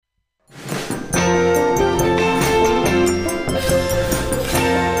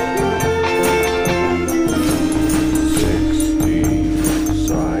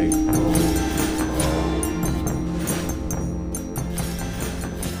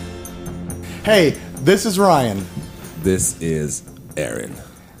Hey, this is Ryan. This is Aaron.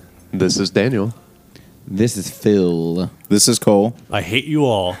 This is Daniel. This is Phil. This is Cole. I hate you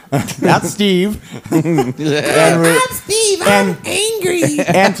all. That's Steve. I'm Steve. I'm angry.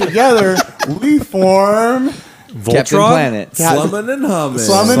 And together we form Captain Voltron Planet. Slummin and Hummin.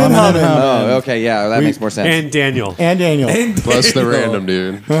 Slummin and Hummin. Oh, okay, yeah, that makes more sense. and Daniel. And Daniel. Plus the random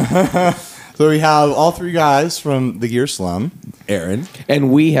dude. So we have all three guys from the Gear Slum. Aaron.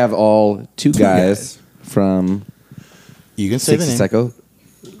 And we have all two guys from You can say 60 the name. Psycho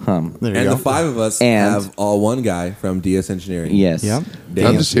Hum. There you And go. the five of us And- have all one guy from DS Engineering. Yes. Yep.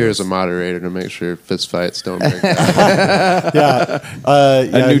 I'm just here as a moderator to make sure fist fights don't break out.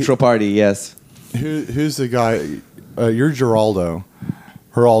 A neutral party, yes. Who's the guy? You're Geraldo.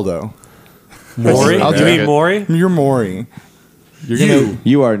 Geraldo. Maury? I'll You take mean it. Maury? You're Maury. You're gonna.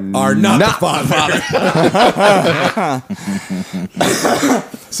 You are Not the father.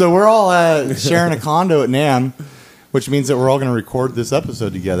 So we're all sharing a condo at Namm, which means that we're all going to record this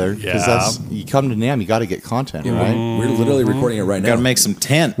episode together. Because Yeah. that's you come to Namm, you got to get content, right? We're literally recording it right now. Got to make some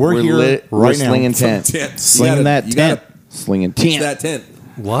tent. We're here we're right now. slinging tent. tent. Slinging that You tent. gotta Slinging pitch tent. that tent.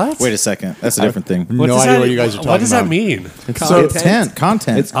 What? Wait a second. That's a different thing. No idea what you guys are talking about. What does that mean? So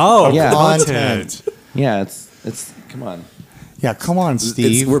Content. It's Oh, yeah. content. Yeah, it's come on. yeah, come on,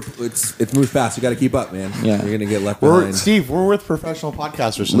 Steve. It's moved fast. You got to keep up, man. Yeah. You're gonna get left We're behind. Steve. We're with professional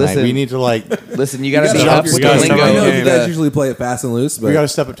podcasters tonight. Listen. We need to Listen, you gotta You be gotta up up with your the game. lingo I know you of guys the, usually play it fast and loose, but we got to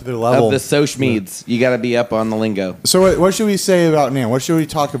step up to their level. of the Soch Meads. You gotta be up on the lingo. So what should we say about Namm? What should we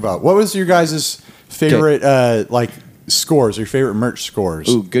talk about? What was your guys' favorite scores? Your favorite merch scores?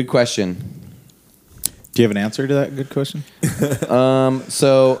 Ooh, good question. Do you have an answer to that good question?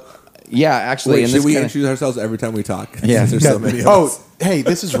 So, yeah, actually, wait, in should this we kinda- introduce ourselves every time we talk? Yeah. There's so many of Oh, us. hey,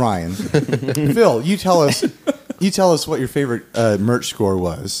 this is Ryan. Phil, you tell us. You tell us what your favorite merch score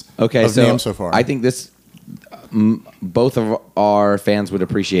was. Okay, of so Namm so far. I think this, both of our fans would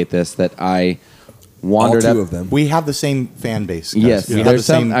appreciate this. That I wandered All up. two of them. we have the same fan base. Guys. Yes, we have there's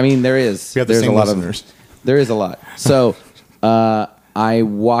the some. same. I mean, there is. we have the There's same a lot listeners. of. There is a lot. So, I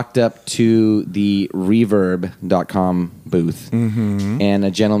walked up to the Reverb.com booth, and a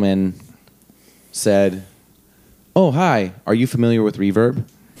gentleman said, "Oh, hi. Are you familiar with Reverb?"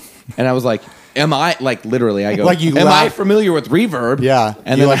 And I was like, "Am I?" Like literally, I go, Like you "Am I laugh- familiar with Reverb?" Yeah,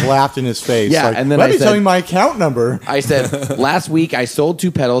 and you then like laughed in his face. Yeah, like, and then let I me said- tell you my account number. I said, last week I sold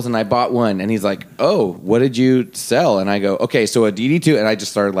 2 pedals and I bought one. And he's like, oh, what did you sell? And I go, okay, so a DD2. And I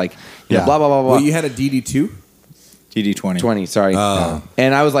just started like, you know, Yeah. blah, blah, blah, blah. Well, you had a DD2? TD20. 20, sorry. Oh.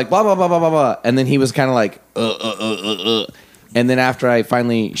 And I was like, blah, blah, blah, blah, blah, blah. And then he was kind of like, And then after I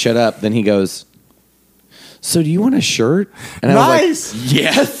finally shut up, then he goes, so do you want a shirt? And I Nice. was like,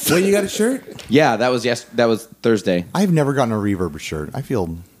 yes. When you got a shirt? Yeah, that was Thursday. I've never gotten a Reverb shirt. I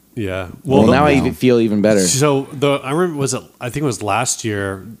feel. Yeah. Well, now I no. even feel even better. So I remember I think it was last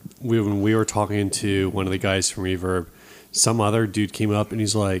year when we were talking to one of the guys from Reverb. Some other dude came up and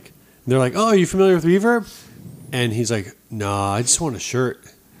he's like, they're like, "Oh, are you familiar with Reverb?" And he's like, "Nah, I just want a shirt."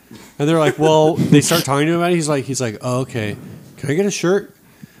 And they're like, "Well," they start talking to him about it. He's like, "Oh, okay, can I get a shirt?"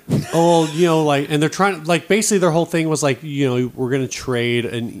 Oh, you know, like, and they're trying, like, basically their whole thing was like, you know, we're gonna trade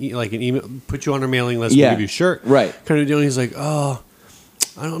an email, put you on our mailing list, Yeah. we'll give you a shirt, Right. Kind of deal. And he's like, "Oh,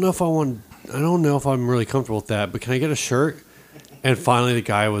 I don't know if I'm really comfortable with that, but can I get a shirt?" And finally, the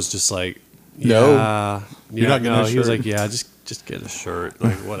guy was just like, No. You're not getting a He was shirt. like, "Yeah, just get a shirt,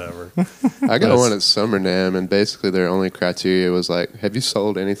 like whatever." I got one at Summer Namm, and basically their only criteria was like, have you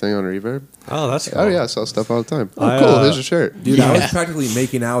sold anything on Reverb? Oh, that's cool. Oh, yeah, I sell stuff all the time. Oh, I, cool, here's your shirt. Dude, I was practically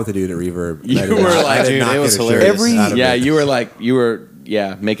making out with a dude at Reverb. You I did were not- like, I did dude, not it was get a hilarious. shirt Every- out of Yeah, it. you were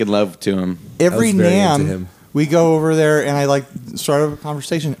making love to him. Every I was very into Namm, him. we go over there and I like start up a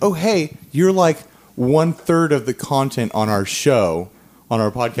conversation. Oh, hey, you're like 1/3 of the content on our show, on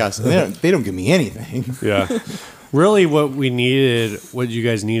our podcast. And they don't give me anything. Yeah. Really, what you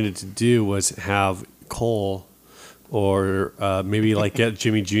guys needed to do was have Cole or maybe like get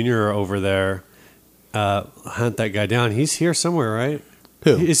Jimmy Jr. over there, hunt that guy down. He's here somewhere, right?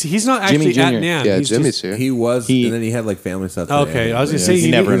 Who? He's not Jimmy actually at Jr. Namm. Yeah, He's Jimmy's just- here. He was, He- and then he had like family stuff. today, Okay, I was gonna think. say He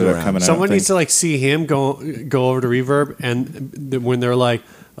you never need- ended up coming. Someone I needs don't to like see him go over to Reverb, and when they're like,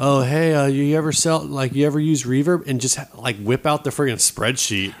 "Oh, hey, you ever use Reverb?" and just like whip out the friggin'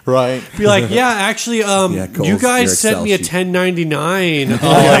 spreadsheet. Right. Be like, yeah, actually, Cole's you your guys sent Excel me a sheet. 1099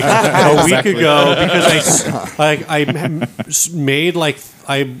 like a week ago because I made like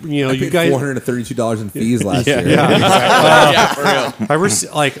I you paid guys. $432 in fees last year. Yeah, for real.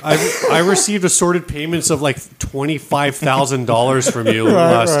 I received assorted payments of like $25,000 from you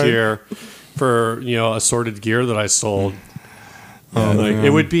last right. year for assorted gear that I sold.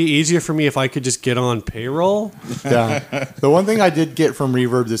 It would be easier for me if I could just get on payroll. Yeah. The one thing I did get from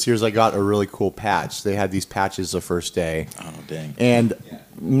Reverb this year is I got a really cool patch. They had these patches the first day. Oh, dang. And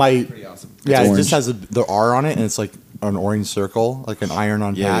my Pretty awesome. yeah, It's it just orange. has the R on it, and it's like an orange circle, like an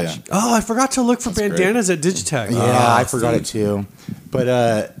iron-on Yeah, patch. yeah. Oh, I forgot to look for great. bandanas at Digitech. Yeah, I forgot it too. But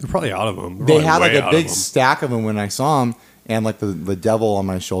They're probably out of them. They're they probably had like way a out big of 'em. stack of them when I saw them, and like the devil on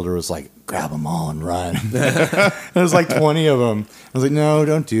my shoulder was like, grab them all and run. There was like 20 of them. I was like, no,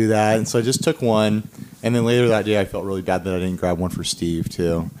 don't do that. And so I just took one, and then later that day I felt really bad that I didn't grab one for Steve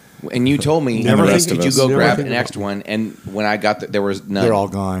too. And you told me, Never hey, rest could of you us. go Never grab think an about extra one? And when I got there was none. They're all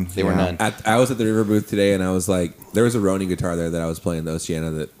gone. They were none. I was at the River booth today, and I was like, there was a Ronin guitar there that I was playing, the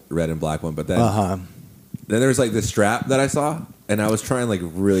Oceana, that red and black one. But then, then there was like this strap that I saw, and I was trying like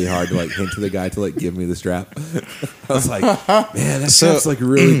really hard to like hint to the guy to like give me the strap. I was like, man, that strap's like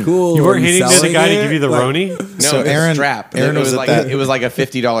really cool. You Are weren't hitting to the selling guy to it? give you the Like, Roni? No, So it was a Aaron- strap. Aaron it was was at like that- it was like a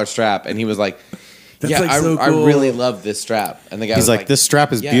 $50 strap, and he was like, That's "Yeah, like so I cool." really love this strap." And the guy He's was like, this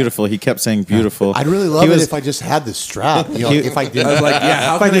strap is yeah. beautiful. He kept saying beautiful. I'd really He love it was- if I just had the strap. You know, He- if I didn't. I was like, yeah,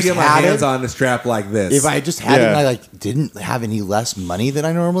 how if I can I just get my had hands it, on a strap like this? If I just had it Yeah. and I like didn't have any less money than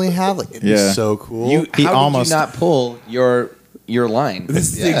I normally have, like it'd be Yeah. so cool. "You He how almost- did you not pull your line?" this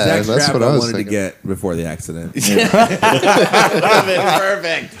is the Yeah, exact that's strap what I I was wanted to thinking. get before the accident.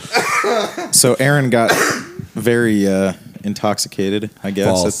 Perfect. So Aaron got very intoxicated, I guess,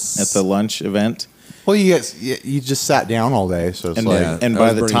 False. at the lunch event. Well, you just sat down all day, so it's And, like Yeah. and I by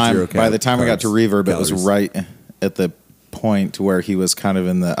was the burning time 0 by the time we got to carbs, Reverb, it was calories. right at the point where he was kind of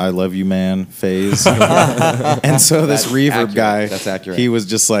in the "I love you, man" phase. And so this That's Reverb accurate. guy, That's accurate. he was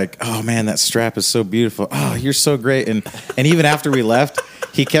just like, "Oh man, that strap is so beautiful. Oh, you're so great." And even after we left,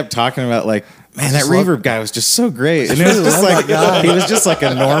 he kept talking about like, "Man, that just love- Reverb guy was just so great." And it was just like he was just like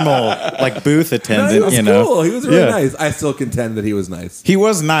a normal like booth No, attendant, he was you know. cool. He was really Yeah. nice. I still contend that he was nice. He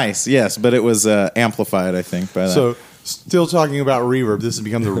was nice, yes, but it was amplified, I think, by that. so. Still talking about Reverb. This has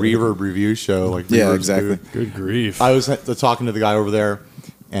become the Reverb review show. Like Yeah, Reverb's exactly. booth. Good grief. I was talking to the guy over there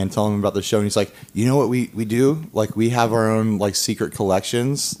and telling him about the show, and he's like, "You know what we do? Like we have our own like secret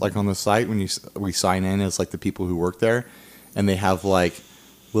collections, like on the site when we sign in as like the people who work there, and they have like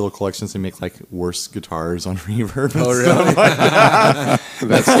little collections. They make like worst guitars on Reverb. Oh, really?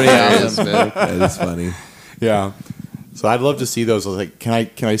 That's pretty Yes, awesome. man. That is funny. Yeah. So I'd love to see those. I was like, can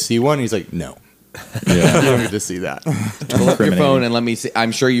I see one? He's like, no. yeah. You don't need to see that. Pull up your Incriminating. phone and let me see.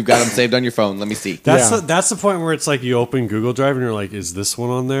 I'm sure you've got them saved on your phone. Let me see. That's the point where it's like you open Google Drive and you're like, is this one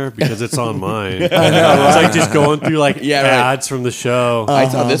on there? Because it's on mine. It's like just going through like Yeah, right. ads from the show. I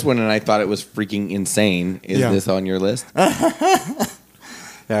saw this one and I thought it was freaking insane. Is Yeah. this on your list?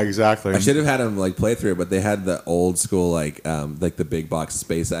 Yeah, exactly. I should have had him like play through it, but they had the old school like the big box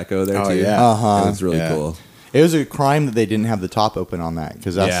Space Echo there Oh, too. yeah. It was really Yeah. cool. It was a crime that they didn't have the top open on that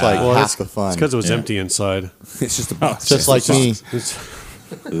because that's Yeah. like Well, half the fun. It's because it was Yeah. empty inside. It's just a box. Just like me. It's-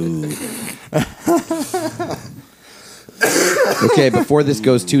 Okay, before this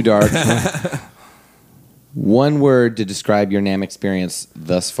goes too dark, one word to describe your NAMM experience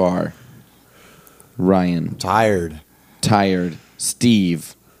thus far. Ryan, Tired. tired.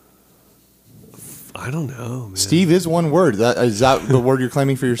 Steve, I don't know, man. Steve is one word. Is that the word you're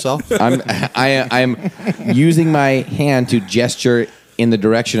claiming for yourself? I'm using my hand to gesture in the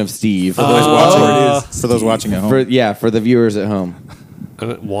direction of Steve. For those watching at home. For the viewers at home.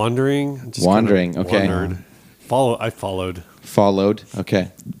 Wandering. Just Wandering, kinda okay. wandered. I followed. Followed.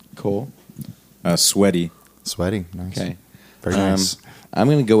 Okay. Cool. Sweaty. Sweaty. Nice. Okay. Very nice. I'm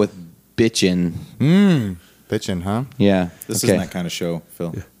gonna go with bitchin'. Bitchin', huh? Yeah. This okay. isn't that kind of show,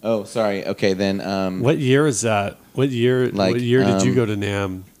 Phil. Oh, sorry. Okay, then. What year is that? What year? Like, what year did you go to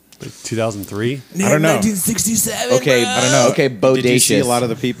NAMM? Like 2003. I don't know. 1967. Okay, I don't know. Okay, bodacious. Did you see a lot of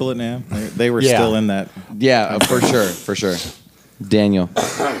the people at NAMM? They were Yeah. still in that. Yeah, for sure. Daniel.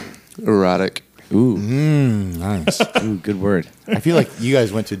 Erotic. Ooh, Nice. ooh, good word. I feel like you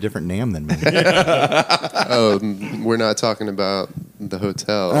guys went to a different NAMM than me. Oh, we're not talking about the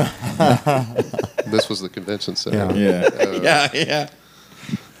hotel. This was the convention center. Yeah. Yeah.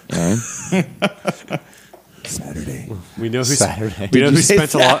 Yeah. Saturday. We know who Saturday. We know you who say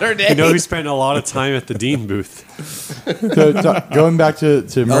spent a lot. Saturday? We know who spent a lot of time at the Dean booth. Going back to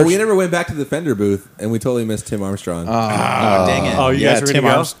Oh, merch. we never went back to the Fender booth, and we totally missed Tim Armstrong. Dang it. Oh, you guys were Tim,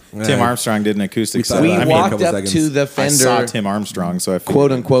 gonna go? Tim Armstrong did an acoustic We set. thought We I mean, a walked couple up seconds. to the I saw Fender Tim Armstrong, so I figured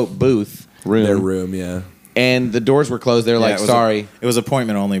quote unquote booth room, Their room, yeah. and the doors were closed. They're like, it was sorry. it was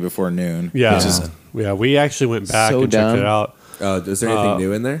appointment only before noon. Yeah, Which is, yeah. We actually went back So and dumb. checked it out. Oh, is there anything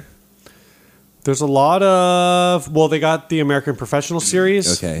new in there? There's a lot of they got the American Professional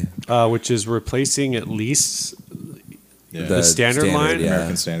Series, Okay. which is replacing at least the standard line. Yeah.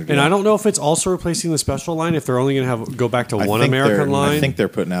 American Standard. And yeah. I don't know if it's also replacing the special line. If they're only going to have go back to I one think American they're- line. I think they're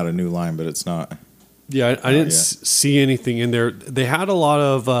putting out a new line, but it's not. Yeah, I didn't yeah. see anything in there. They had a lot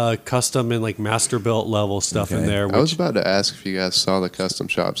of custom and like master built level stuff in Okay. there. I was Which, about to ask if you guys saw the custom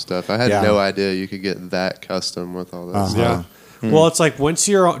shop stuff. I had Yeah. no idea you could get that custom with all this. yeah. Well, it's like once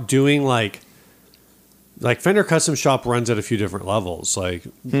you're doing like Fender Custom Shop runs at a few different levels. Like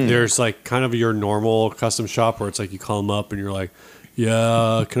there's like kind of your normal custom shop where it's like you call them up and you're like,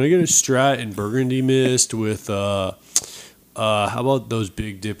 yeah, can I get a Strat in Burgundy Mist with how about those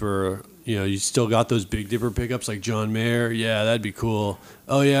Big Dipper? You know, you still got those Big Dipper pickups like John Mayer. Yeah, that'd be cool.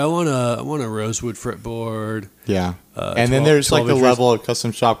 Oh yeah, I want a rosewood fretboard. Yeah. and 12 then there's like the 12 level of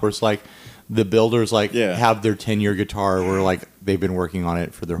custom shop where it's like the builders like Yeah. have their 10-year guitar where like they've been working on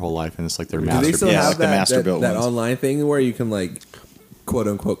it for their whole life and it's like their Do they masterpiece. still Yeah, have like the that, master that, built that ones. online thing where you can like quote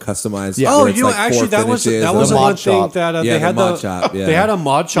unquote customize? Yeah. Oh, where it's, you know, like, actually, four that was finishes that and was the the mod one thing shop. that Yeah, they the had mod shop, yeah. They had a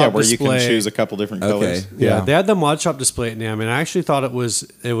mod shop Yeah, where display. you can choose a couple different Okay. colors. Yeah, Yeah. they had the mod shop display at Namm, and I actually thought it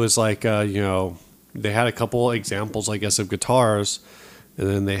was like they had a couple examples, I guess, of guitars, and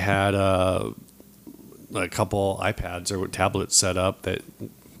then they had a couple iPads or tablets set up that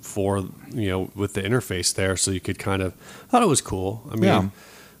for with the interface there, so you could kind of thought it was cool. I mean, Yeah. I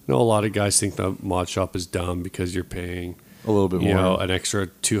know a lot of guys think the mod shop is dumb because you're paying A little bit more. an extra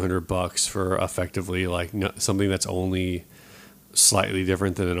 $200 for effectively like something that's only slightly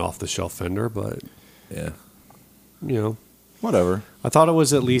different than an off the shelf Fender, but Yeah. Whatever. I thought it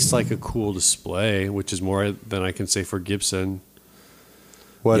was at least like a cool display, which is more than I can say for Gibson.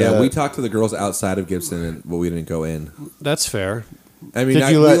 What, Yeah, we talked to the girls outside of Gibson, but we didn't go in. That's fair. I mean,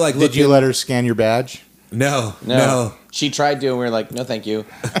 did you let her scan your badge? No. She tried to, and we were like, no, thank you.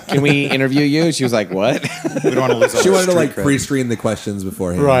 Can we interview you? She was like, what? We don't want to lose. She all wanted to street like cred. pre-screen the questions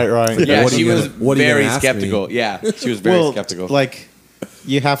beforehand. Right. Yeah, What are she you was gonna- what are you very gonna ask me? skeptical. Yeah, she was very Well, skeptical. like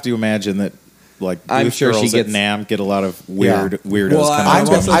you have to imagine that, like I'm booth sure she girls at gets- NAMM get a lot of weird weirdos Well, coming I'm up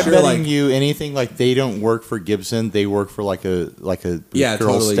to also them. I'm sure, betting like- you anything like they don't work for Gibson. They work for like a Yeah,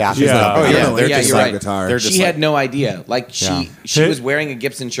 girl totally. staff. She's Yeah. like, Oh, I don't yeah, know they're anything just about like- guitar. they're just she had no idea. Like Yeah. she was wearing a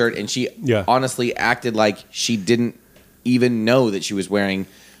Gibson shirt, and she Yeah. honestly acted like she didn't even know that she was wearing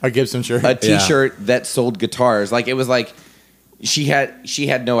A Gibson shirt. a T-shirt that sold guitars. Like it was like she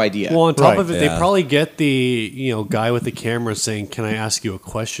had no idea. Well, on top Right. of it, Yeah. they probably get the guy with the camera saying, "Can I ask you a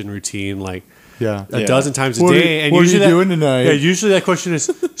question?" routine like yeah. a dozen times a What are day. you- And what are usually you doing tonight? Yeah, usually that question is,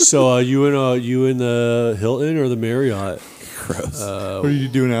 "So you in the Hilton or the Marriott?" Gross. What are you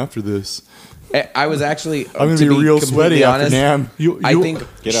doing after this? I was actually I'm gonna to be real completely sweaty after honest, NAMM. I think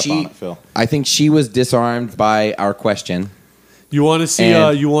Get up on it, Phil. I think she was disarmed by our question. You want to see?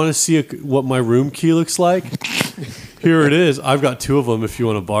 And- You want to see what my room key looks like? Here it is. I've got two of them. If you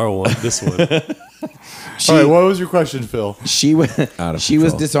want to borrow one, this one. All right, what was your question, Phil? She was Out of she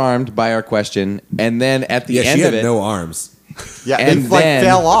was control. disarmed by our question, and then at the Yeah, end she of had it, no arms. Yeah, And it like then-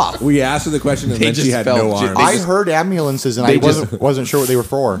 fell off. We asked her the question, and They then she just had fell- no they arms. I just- heard ambulances and I they just- wasn't sure what they were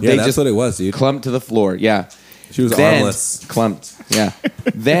for. Yeah, they that's just what it was, dude. clumped to the floor. Yeah, She was then, armless. Clumped. Yeah.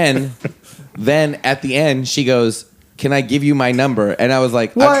 then at the end, she goes, "Can I give you my number?" And I was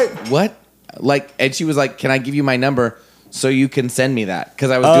like, What? What? Like, and she was like, "Can I give you my number so you can send me that?"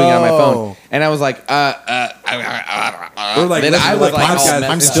 Because I was doing it on my phone, Oh. and I was like, We're like, then listen I to, was like, like, all podcasts, messed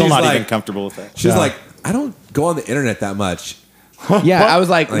I'm and still she's not like- even comfortable with that. She's Yeah. like, I don't go on the internet that much. Yeah, I was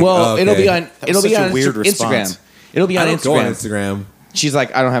like, Like, well, oh, it'll be okay. on That it'll was be such a on weird Instagram. response. It'll be I on don't go on Instagram. Instagram. She's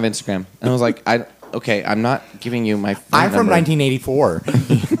like, I don't have Instagram, and I was like, okay, I'm not giving you my. Phone I'm from number. 1984.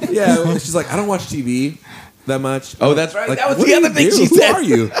 Yeah, well, she's like, I don't watch TV that much. Oh, that's right. Like, That was what the do other you thing do? she Who said. are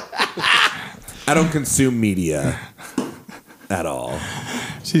you? I don't consume media at all.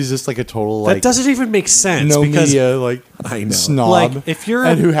 She's just like a total like That doesn't even make sense no because media like I know. snob. Like, if you're-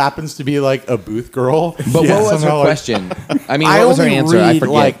 and who happens to be like a booth girl. But Yeah, what was her somehow, like, question? I mean, I what was her only answer? I read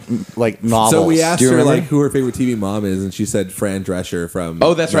forget. like novels. So we asked Do you her remember? like who her favorite TV mom is, and she said Fran Drescher from.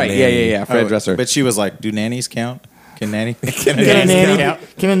 Oh, that's The right. Nanny. Yeah. Fred Oh, Dresser. But she was like, "Do nannies count? Can nanny? Can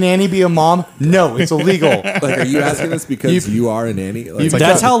a nanny be a mom? No, it's illegal. Like, are you asking this because you are a nanny? Like, you've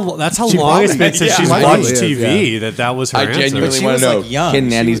that's got- how she long it's probably- been since yeah, she's might watched be. TV. That was her I answer. genuinely But she want was to know. like young. Can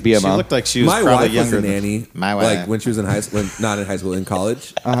nannies be a She mom? looked like she was my probably wife younger was a than nanny. my like wife. when she was in high school, not in high school, in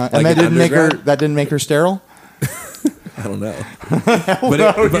college. and Like that in didn't make her. undergrad? That didn't make her sterile. I don't know. But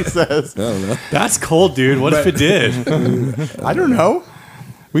it- he says. I don't know. That's cold, dude. What if it did? I don't know.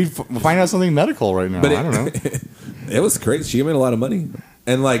 We find out something medical right now. But I don't know. It was crazy. She made a lot of money,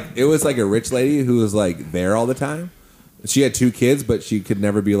 and like it was like a rich lady who was like there all the time. She had 2 kids, but she could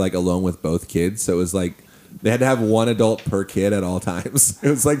never be like alone with both kids. So it was like they had to have one adult per kid at all times. It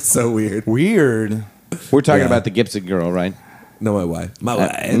was like so weird. Weird. We're talking Yeah. about the Gibson girl, right? No, my wife. My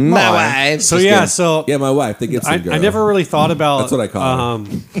wife. My wife. So Just yeah, kidding. so Yeah, my wife. The Gibson girl. I never really thought about That's what I call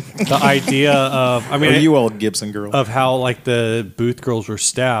the idea of. I mean, Or you old Gibson girl. of how like the booth girls were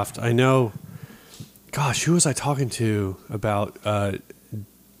staffed. I know. Gosh, who was I talking to about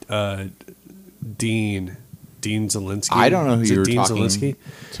Dean Zielinski? I don't know who Is it you were Dean talking Zielinski?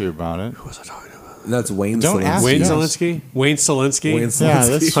 to about it. Who was I talking about? That's Wayne. Don't Zielinski. ask Wayne Yes. Zielinski. Wayne Zielinski. Wayne Yeah, Zielinski.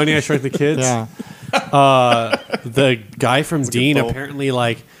 that's Honey, I Shrunk the Kids. yeah. The guy from Dean pull. apparently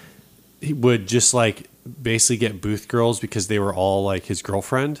like he would just like basically get booth girls because they were all like his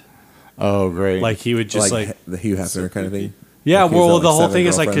girlfriend. Oh, great. Like he would just like the Hugh Hefner kind of thing. yeah. Like, he's Well, got, like, the whole 7 thing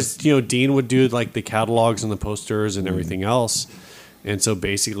is like girlfriends. because Dean would do like the catalogs and the posters and everything else, and so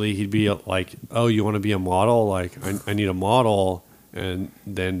basically he'd be like, "Oh, you want to be a model? Like I need a model," and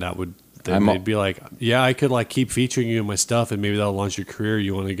then that would. Then they'd be like, "Yeah, I could like keep featuring you in my stuff, and maybe that'll launch your career.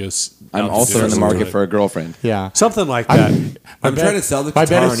 You want to go?" I'm also in the market for a girlfriend. yeah. something like that. I'm trying to sell the my bed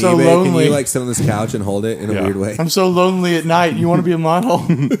guitar on is so eBay. Can lonely. you like sit on this couch and hold it in a Yeah. weird way? I'm so lonely at night. You want to be a model?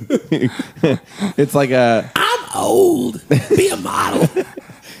 It's like a. I'm old. Be a model.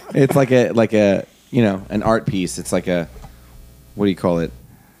 It's like a an art piece. It's like a. What do you call it?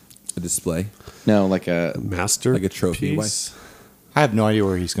 A display, No, like a Master, like a trophy. piece, I have no idea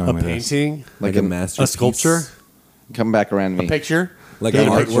where he's going a with this. painting, like a master, a sculpture. come back around me. Picture? like Get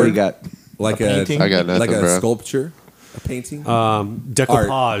an a picture. What do you artwork, got? like A painting? I got nothing, like a bro. sculpture, a painting.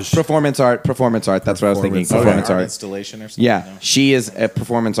 Decoupage. Performance art. That's what I was thinking. Performance Performance art art. installation or something. Yeah, No. she is a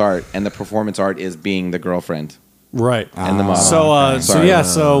performance art, and the performance art is being the girlfriend Right. and the model. So Sorry. yeah,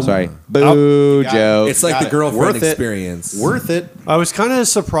 so Sorry, boo, Joe. It's like Got the it. girlfriend Worth it. experience. Worth it. I was kind of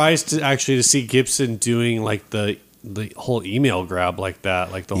surprised to see Gibson doing like the whole email grab like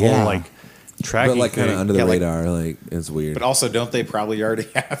that, like the Yeah. whole like tracking but like kind thing. of under the Yeah, like- radar, like it's weird. But also, don't they probably already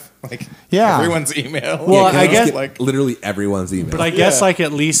have like Yeah. everyone's email? Well, You know? I guess- like literally everyone's email. But I guess like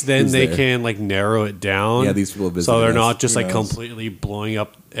at least then Who's they there? can like narrow it down. Yeah, these people have so they're visited us. not just Who like knows? completely blowing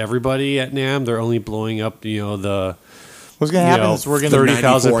up everybody at Namm. They're only blowing up the What's going to happen is we're going to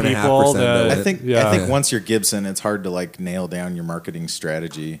 30,000 94.5% people. that- I think yeah. once you're Gibson, it's hard to like nail down your marketing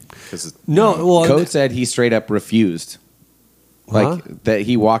strategy because No, well, Code said he straight up refused. Like Huh? that,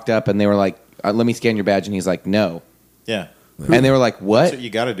 he walked up and they were like, "Let me scan your badge," and he's like, "No." yeah, And they were like, that's "What?" what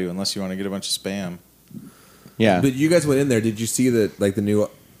you got to do unless you want to get a bunch of spam. Yeah. But you guys went in there. Did you see the new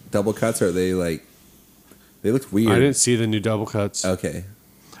double cuts? Or are they like they looked weird? I didn't see the new double cuts. Okay.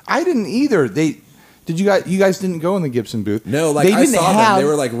 I didn't either. You guys didn't go in the Gibson booth. No, like they I didn't saw have, them. They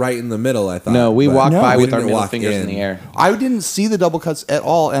were like right in the middle. I thought. No, we but walked by we with our didn't middle walk fingers in the air. I didn't see the double cuts at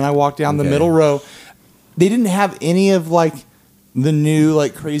all, and I walked down the Okay. middle row. They didn't have any of like the new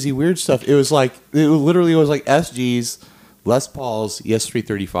like crazy weird stuff. It was like literally was like SGs, Les Pauls, ES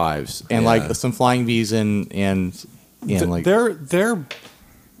 335s, and Yeah. like some Flying V's and like Their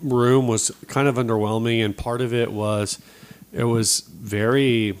room was kind of underwhelming, and part of it was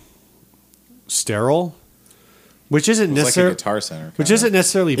very sterile, which isn't It was like a necessarily Guitar Center, which kinda. isn't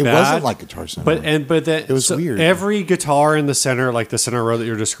necessarily it bad. wasn't like Guitar Center. But that It was weird. Every guitar in the center, like the center row that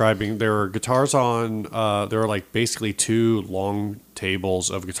you're describing, there were guitars on. There were like basically two long tables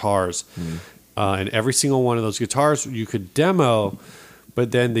of guitars, and every single one of those guitars you could demo.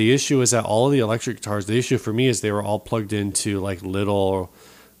 But then the issue is that all of the electric guitars. The issue for me is they were all plugged into like little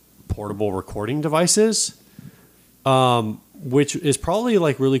portable recording devices. Which is probably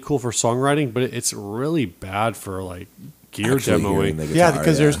like really cool for songwriting, but it's really bad for like gear Actually hearing demoing. the yeah, guitar,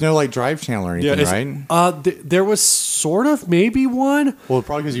 because there's no like drive channel or anything, it's- right? there was sort of maybe one. Well,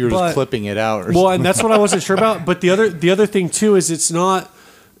 probably because you were but- just clipping it out. Or Well, and that's what I wasn't sure about. But the other thing too is it's not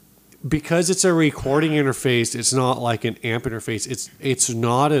because it's a recording interface. It's not like an amp interface. It's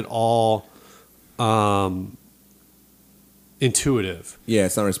not at all intuitive. Yeah,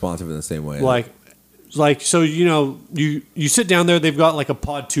 it's not responsive in the same way. Like so you sit down there, they've got like a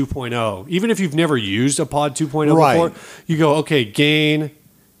pod 2.0. Even if you've never used a pod 2.0 Right. before, you go, okay, gain,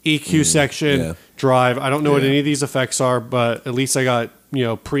 EQ section, yeah. drive. I don't know what Yeah. any of these effects are, but at least I got,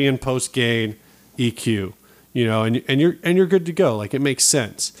 pre and post gain, EQ, and you're good to go. Like it makes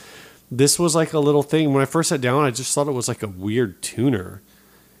sense. This was like a little thing. When I first sat down, I just thought it was like a weird tuner.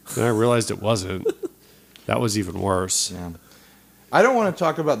 And I realized it wasn't. That was even worse. Yeah. I don't want to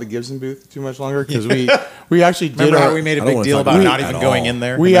talk about the Gibson booth too much longer because we actually did. Remember how we made a I don't big wanna deal talk about about not it even at going all. in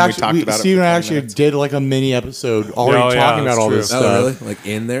there? We and then actually, talked about it Steve for and I 20 actually minutes? did like a mini episode already Oh, yeah, talking about that's all true. this oh, stuff. really? Like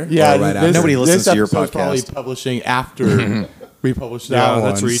in there? Yeah, Or right this, after? Nobody listens this to your episode's probably podcast. publishing after we published that Yeah, one.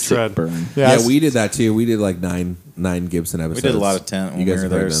 that's retread. Burn. Yeah, we did that too. We did like nine Gibson We episodes. did a lot of tent when You we guys were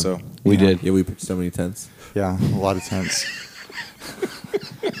have heard there, them. so We did. Yeah, we pitched so many tents. Yeah, a lot of tents.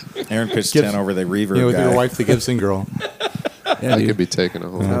 Aaron pitched Gibbs- 10 over the reverb with guy. your wife, the Gibson girl. Yeah, I dude. could be taking a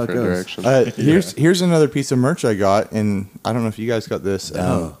whole How it different goes. direction. Here's another piece of merch I got, and I don't know if you guys got this.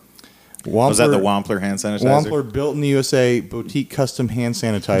 Was that the Wampler hand sanitizer? Wampler built in the USA boutique custom hand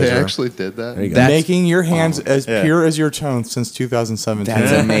sanitizer. They actually did that. There you go. That's- making your hands as Yeah. pure as your tone since 2017.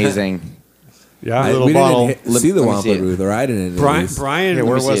 That's amazing. Yeah. little we bottle. didn't see the Let me see Wampler it. booth, or I didn't. at Brian, least. Brian, Yeah,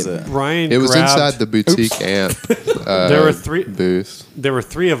 where Let me was see it? Brian It was grabbed- inside the boutique amp. There were three. booth. There were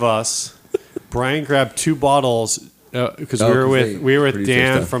three of us. Brian grabbed 2 bottles because Oh, we were 'cause with they we were with produced their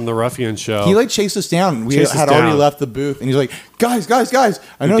Dan stuff. from the Ruffian Show. He like chased us down. We Chased us had already down. left the booth, and he's like, "Guys,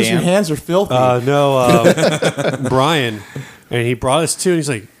 I noticed your Dan? hands are filthy." Brian, and he brought us 2.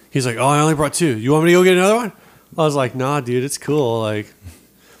 And he's like, oh, I only brought 2. You want me to go get another one? I was like, nah, dude, it's cool. Like,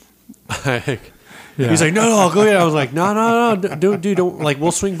 he's like, no, I'll go get it. I was like, no, dude, don't. Like,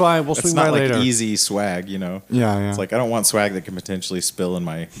 we'll swing by. We'll It's swing by not like later. easy swag, you know? Yeah. It's like, I don't want swag that can potentially spill in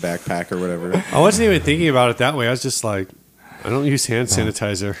my backpack or whatever. I wasn't even thinking about it that way. I was just like, I don't use hand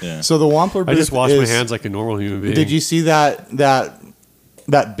sanitizer. Yeah. So the Wampler booth I just wash my is- hands like a normal human being. Did you see that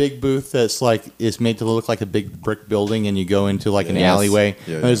big booth that's like is made to look like a big brick building, and you go into like an Yes. alleyway?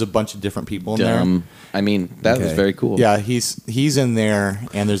 Yeah, and there's a bunch of different people in Dumb. I mean, that was Okay. very cool. there. Yeah, he's in there,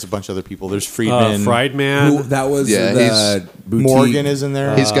 and there's a bunch of other people. There's Friedman, Fried Man? Who, that was Yeah, the boutique. Morgan is in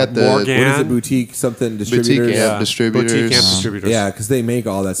there. He's got the Morgan. What is it? Boutique something boutique distributors. amp distributors. Boutique amp distributors. Yeah, because they make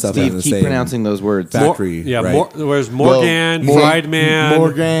all that stuff out Steve, of the keep same pronouncing those words. factory. Yeah, right? where's Morgan, Well, Fried Man,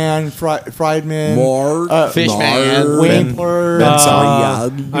 Morgan, Friedman, Fishman. Winkler. I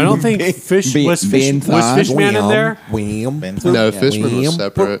don't think Fish was Fishman in there. No, Fishman was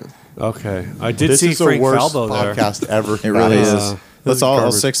separate. Okay, I did This see is the Frank worst Falbo there. podcast ever. It really Uh, is. this Let's is all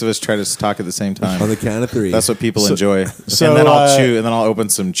garbage. 6 of us try to talk at the same time. On the count of 3. That's what people enjoy. so, and then I'll chew, and then I'll open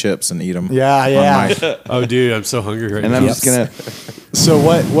some chips and eat them. Yeah. Oh, dude, I'm so hungry right And now. I'm just gonna. So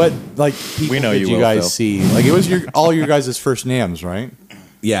what like people We know did you you will, guys Phil. see? Like it was all your guys' first names, right?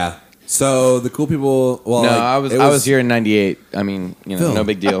 Yeah. So the cool people. Well, No, like, I was here in '98. I mean, you know, Phil. no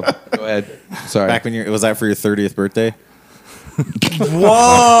big deal. Go ahead. Sorry. Back when was that for your 30th birthday?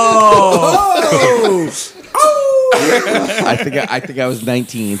 I think I was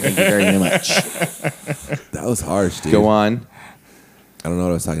 19. Thank you very much. That was harsh, dude. Go on, I don't know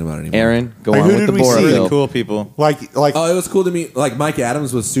what I was talking about anymore. Aaron. Go Like, on who with did the we Bora see? Really Phil. cool people. Like Oh, it was cool to meet. Like Mike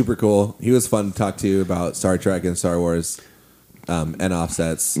Adams was super cool. He was fun to talk to about Star Trek and Star Wars, and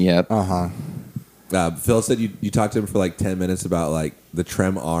offsets. Yep. Phil said you talked to him for like 10 minutes about like the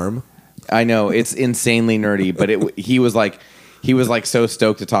Trem arm. I know it's insanely nerdy, but he was like so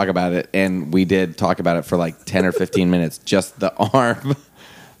stoked to talk about it, and we did talk about it for like 10 or 15 minutes. Just the arm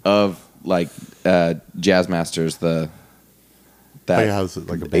of like Jazz Masters, it has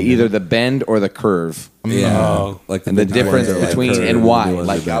like a bend either in the bend or the curve. Yeah, Oh. like And the big difference ones are, like, between curved, and the why. new ones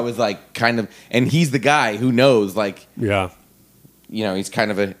are Like big. I was like kind of, and he's the guy who knows. Like Yeah. you know, he's kind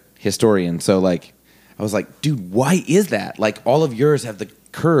of a historian. So like, I was like, dude, why is that? Like all of yours have the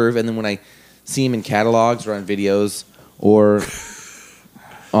curve, and then when I see him in catalogs or on videos or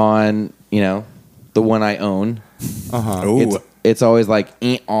on the one I own, it's always like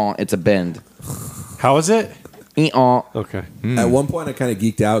it's a bend. How is it? Okay. At one point, I kind of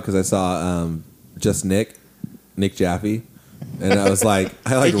geeked out because I saw just Nick Jaffe, and I was like,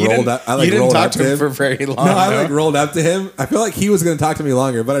 You rolled didn't- up. I you like didn't rolled talk up to him him for very long. No, I no? like rolled up to him. I feel like he was going to talk to me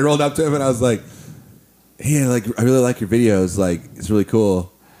longer, but I rolled up to him and I was like, "Hey, I really like your videos. Like, it's really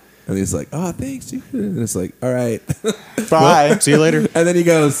cool." And he's like, "Oh, thanks, dude." And it's like, "All right." Bye. See you later. And then he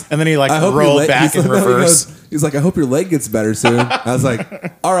goes, And then he like I hope your rolled leg- back he's in like- reverse. He's like, "I hope your leg gets better soon." I was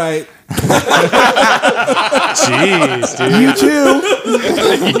like, "All right." Jeez, dude. You too.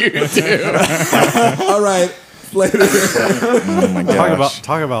 All right. Later. Oh my gosh.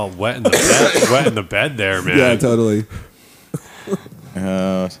 Talk about wet in the bed. Wet in the bed there, man. Yeah, totally.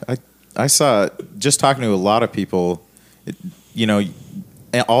 I saw just talking to a lot of people.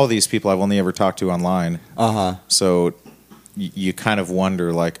 All these people I've only ever talked to online. So you kind of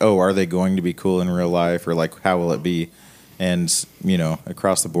wonder, like, oh, are they going to be cool in real life, or like, how will it be? And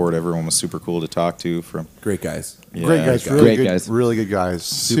across the board, everyone was super cool to talk to. From Great guys. Great guys, yeah. really Great good, guys. really good guys.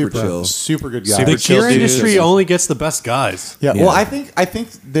 Super chill. super good guys. The chill gear dudes. industry only gets the best guys. Yeah, Yeah. well, I think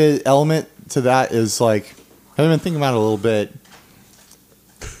the element to that is like I've been thinking about it a little bit.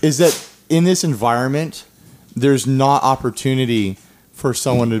 Is that in this environment, there's not opportunity for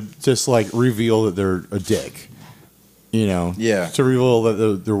someone to just like reveal that they're a dick, Yeah. to reveal that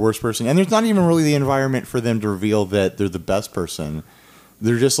they're the worst person, and there's not even really the environment for them to reveal that they're the best person.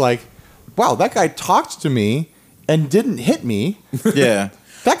 They're just like, wow, that guy talked to me and didn't hit me. Yeah.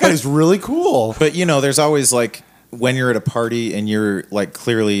 That guy's really cool. But there's always like when you're at a party and you're like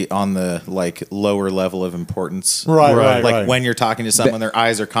clearly on the like lower level of importance. Right. Like when you're talking to someone, their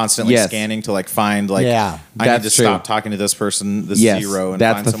eyes are constantly Yes. scanning to like find like, Yeah, I need to that's true. stop talking to this person, this Yes, zero, and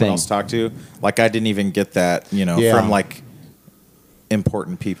that's find the someone thing. else to talk to. Like I didn't even get that, Yeah. from like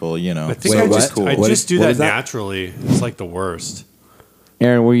important people, I think Wait, I what? just, Cool. I What just is- do what that is that? naturally. It's like the worst.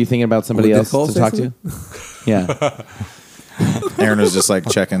 Aaron, were you thinking about somebody Did else Cole to say talk to? Yeah. Aaron was just like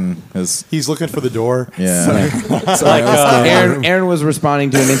checking his. He's looking for the door. Yeah. Sorry, Aaron was responding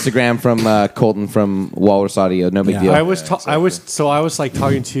to an Instagram from Colton from Walrus Audio. No big Yeah. deal. I was like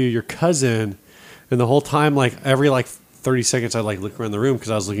talking to your cousin, and the whole time, like every like 30 seconds, I'd like look around the room because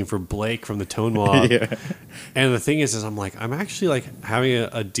I was looking for Blake from the Tone Mob. Yeah. And the thing is I'm like, I'm actually like having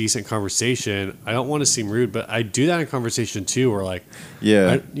a decent conversation. I don't want to seem rude, but I do that in conversation too, where like,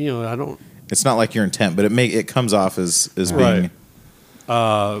 Yeah. I don't. It's not like your intent, but it comes off as being. Right.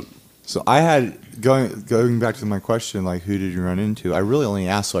 So I had going back to my question, like who did you run into? I really only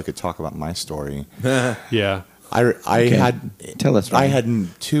asked so I could talk about my story. Yeah. I had Tell us. I Ryan.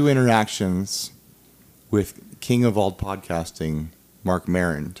 had 2 interactions with King of all podcasting, Mark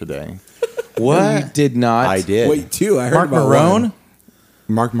Maron today. You did not. I did. Wait, 2. I heard Mark about Marone? one.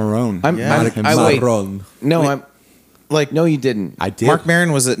 Mark Marone. I'm, Yeah. I'm, I wait. Marone. No, Wait. I'm. Like No, you didn't. I did. Mark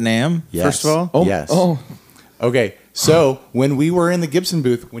Maron was at Namm, Yes. first of all. Oh, Yes. Oh, Okay, so when we were in the Gibson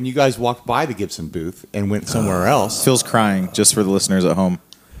booth, when you guys walked by the Gibson booth and went somewhere else, Phil's crying, just for the listeners at home.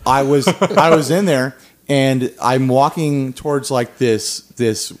 I was in there and I'm walking towards like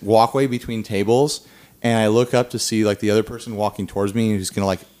this walkway between tables, and I look up to see like the other person walking towards me who's gonna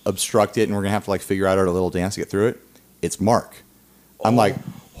like obstruct it, and we're gonna have to like figure out our little dance to get through it. It's Mark. I'm like,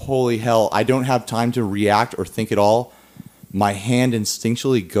 holy hell! I don't have time to react or think at all. My hand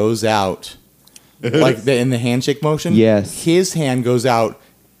instinctually goes out, like in the handshake motion. Yes. His hand goes out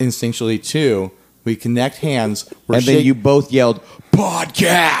instinctually too. We connect hands. and then you both yelled,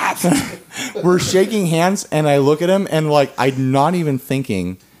 podcast. We're shaking hands, and I look at him, and like I'm not even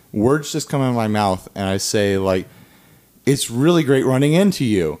thinking. Words just come out of my mouth, and I say like, "It's really great running into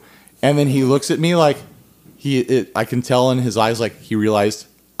you." And then he looks at me like I can tell in his eyes like he realized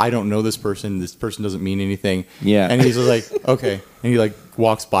I don't know this person. This person doesn't mean anything. Yeah. And he's just like, okay, and he like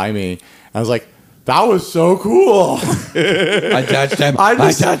walks by me. I was like, that was so cool. I touched him. I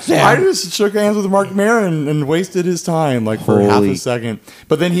touched him. just shook hands with Mark Maron and wasted his time like for half Holy- a second.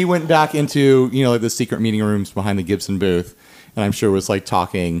 But then he went back into like the secret meeting rooms behind the Gibson booth, and I'm sure was like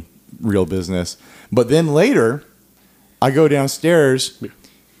talking real business. But then later, I go downstairs.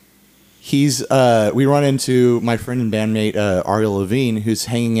 We run into my friend and bandmate Ariel Levine, who's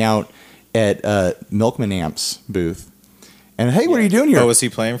hanging out at Milkman Amp's booth. And hey, what are you doing here? Oh, was he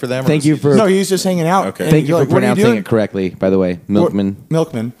playing for them? or Thank was you he- for No, he's just hanging out. Okay. And thank you you're for like, "What are pronouncing doing?" it correctly. By the way, Milkman.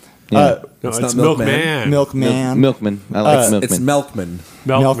 Milkman. Yeah. No, It's it's, not Milkman. Milkman. Milkman. Milkman. I like Milkman. It's Milkman.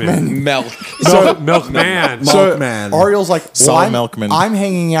 Milkman. Milk. Milkman. So Milkman. Ariel's like, Saul I'm, Milkman. I'm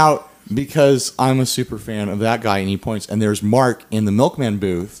hanging out because I'm a super fan of that guy, and he points, and there's Mark in the Milkman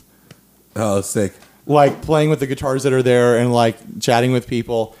booth, Oh, sick. like playing with the guitars that are there and like chatting with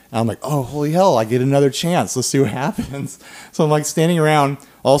people. And I'm like, oh, holy hell, I get another chance. Let's see what happens. So I'm like standing around.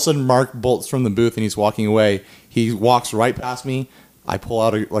 All of a sudden, Mark bolts from the booth and he's walking away. He walks right past me. I pull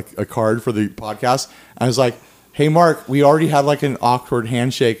out a card for the podcast. I was like, hey, Mark, we already had like an awkward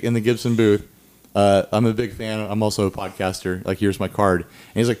handshake in the Gibson booth. I'm a big fan. I'm also a podcaster. Like, here's my card. And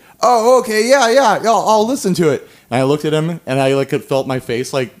he's like, oh, okay, yeah, I'll listen to it. And I looked at him, and I like felt my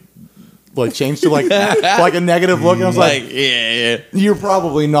face like changed to like like a negative look. And I was like, yeah, you're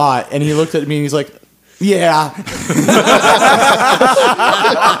probably not. And he looked at me, and he's like, yeah.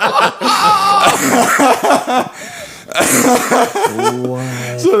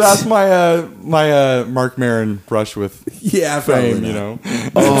 So that's my Mark Maron brush with Yeah, fame, probably you not.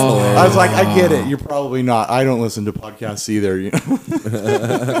 know. I was like, I get it. You're probably not. I don't listen to podcasts either, you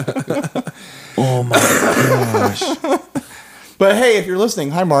know. Oh my gosh. But hey, if you're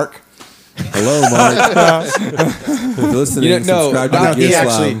listening, hi Mark. Hello, Mark. If you're listening, You know, no, subscribe to not- the He Gear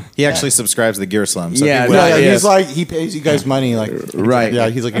actually Slum. he actually subscribes to the Gear Slum. So Yeah, he no, will- Yeah, yeah. he's like he pays you guys money, like Right. Yeah,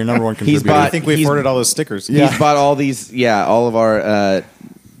 he's like your number one He's contributor. I bought- think we he's- afforded all those stickers. Yeah. He's bought all these, all of our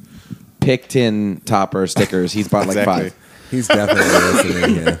Pick-tin topper stickers. He's bought like Exactly. 5. He's definitely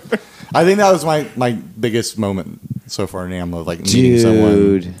listening. Yeah. I think that was my biggest moment so far in Namm of like meeting someone.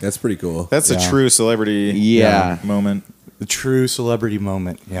 Dude. That's pretty cool. That's a Yeah. true celebrity Yeah. moment. The true celebrity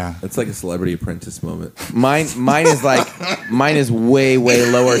moment. Yeah. That's like a Celebrity Apprentice moment. Mine is way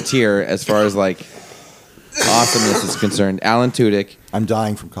lower tier as far as like awesomeness is concerned. Alan Tudyk, I'm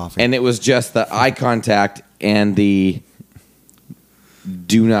dying from coffee. and it was just the eye contact and the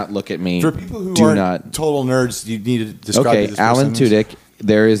Do not look at me. For people who do aren't not. total nerds, you need to describe who Okay, this Alan person is. Tudyk.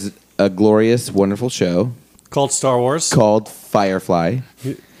 There is a glorious, wonderful show Called Star Wars. called Firefly,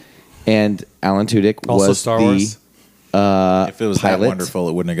 and Alan Tudyk Also was Star the Wars. If it was that pilot. wonderful,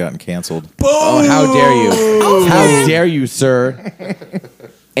 it wouldn't have gotten canceled. Oh, how dare you! How dare you, sir?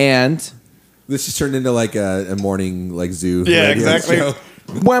 And This just turned into like a morning like zoo. Yeah, radio exactly. show.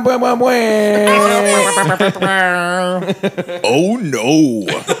 wham, wham, wham, wham. Oh no!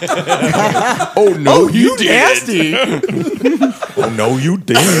 Oh no, you nasty! Oh no, you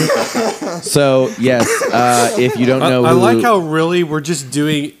didn't. So yes, if you don't know, I who, like how really we're just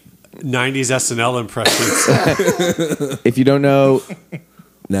doing 90s SNL impressions. if you don't know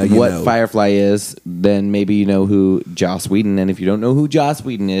Now you what know. Firefly is, then maybe you know who Joss Whedon. And if you don't know who Joss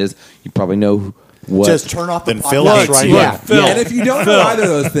Whedon is, you probably know what. Just turn off the Then podcast Phil right hates now. you. Yeah. Phil. And if you don't know either of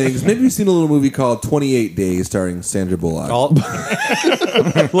those things, maybe you've seen a little movie called 28 Days starring Sandra Bullock.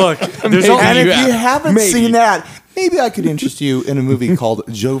 Look, there's And only, if you haven't Maybe. seen that, maybe I could interest you in a movie called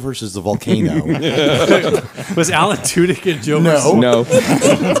Joe versus the Volcano. was Alan Tudyk and Joe? No.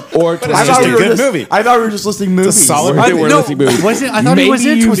 Versus- no, or I just thought a we were good just, movie. I thought we were just listing movies. solid We're- movie. we're no, listening to movies. was it? I thought Maybe he was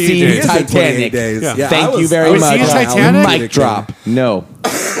in you've 28 seen Days. Titanic. Days. Yeah. Thank I you was- very I was Was he much. in Alan Titanic? Tudyk. Mic drop. No.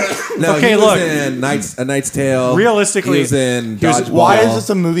 No, Okay, he look. was in A Knight's Tale. Realistically, he was in he was- Dodgeball. Why is this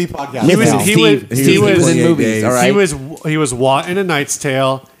a movie podcast? He was- now? he Steve, was- Steve he was- was in 28 movies. Days. All right. he was Watt in A Knight's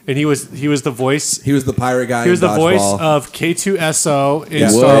Tale, and he was the voice. He was the pirate guy. He was in the voice Dodgeball. of K2SO in Yeah.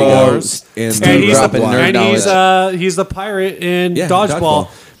 Star Whoa. Wars, In Steve and he's dropping nerd he's the pirate in Yeah, Dodgeball. Dodgeball.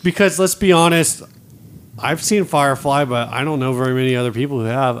 Because let's be honest, I've seen Firefly, but I don't know very many other people who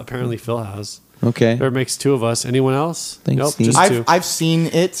have. Apparently, Phil has. Okay. There makes two of us. Anyone else? Thanks, nope, Steve. just two. I've seen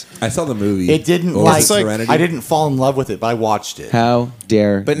it. I saw the movie. It didn't Or like. Serenity. I didn't fall in love with it, but I watched it. How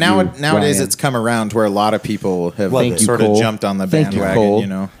dare? But now you, nowadays Ryan. it's come around where a lot of people have Thank you, sort of Cole. jumped on the Thank you, bandwagon. Cole. You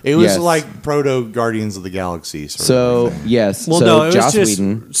know, It was Yes. like proto Guardians of the Galaxy. Sort So of thing. yes. well, so no, it was Joss just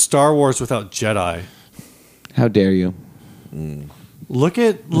Whedon. Star Wars without Jedi. How dare you? Look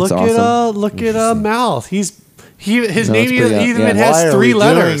at awesome. Mal. His name pretty good. even Yeah. has Why are 3 we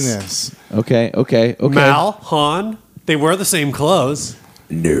letters. doing this? Okay. Okay. Okay. Mal, Han. They wear the same clothes.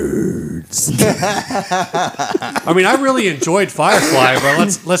 Nerds. I mean, I really enjoyed Firefly,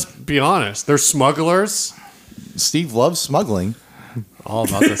 but let's be honest. They're smugglers. Steve loves smuggling. All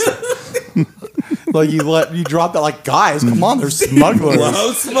about this. Like you drop that like guys, come on, they're smugglers.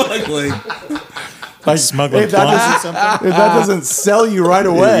 Love smuggling. Like, Smuggling if that doesn't sell you right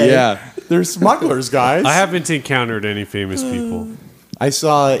away, Yeah. they're smugglers, guys. I haven't encountered any famous people. I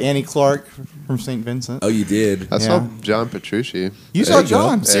saw Annie Clark from St. Vincent. Oh, you did. I saw Yeah. John Petrucci. You There saw you go.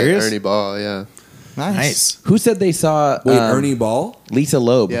 John? Serious? Ernie Ball, yeah. Nice. Who said they saw Wait, um, Ernie Ball? Lisa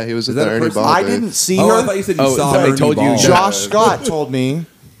Loeb? Yeah, he was Is at that the a Ernie person? Ball I booth. didn't see Oh, her. I thought you said you Oh, saw so they Ernie told you Ball. Josh Scott told me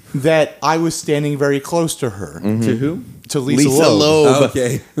that I was standing very close to her. To who? To Lisa, Lisa Loeb. Loeb. Oh,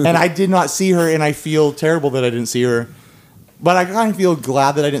 okay. And I did not see her, and I feel terrible that I didn't see her. But I kind of feel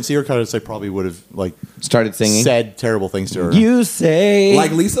glad that I didn't see her because I probably would have like Started singing. said terrible things to her. You say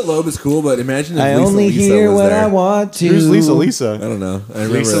Like Lisa Loeb is cool, but imagine if I Lisa only Lisa hear was what there. I want to. Who's Lisa? I Lisa. don't know. I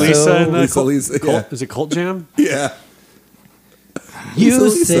remember Lisa, that. Lisa, and Lisa, Cult- Lisa, Cult- yeah. Is it Cult Jam? Yeah. You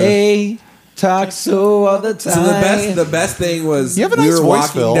Lisa. say talk so all the time. So the best thing was You have a we nice were voice,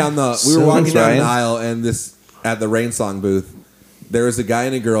 walking Phil. down the Thanks, Ryan. aisle and this at the Rain Song booth. There was a guy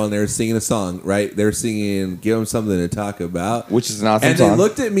and a girl and they were singing a song, right? They were singing "Give 'Em Something to Talk About," Which is an awesome and song. they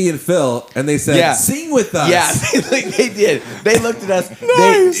looked at me and Phil and they said, Yeah. "Sing with us." Yeah, they did. They looked at us.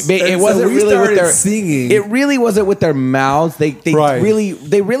 Nice. It And so wasn't we really with started their singing. It really wasn't with their mouths. They Right.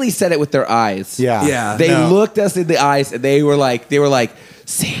 really said it with their eyes. Yeah. Yeah. They No. looked us in the eyes and they were like,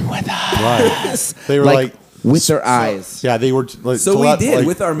 sing with us. They were like with their eyes. Yeah, they were. Like, So we did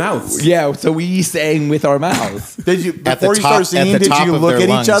with our mouths. Yeah, so we sang with our mouths. Did you At the before you top- start singing? at the Did top you of look their at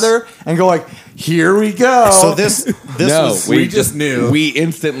lungs. each other and go like, "Here we go"? So this No, was we just knew. We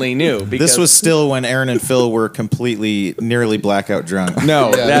instantly knew. this because- was still when Aaron and Phil were completely nearly blackout drunk.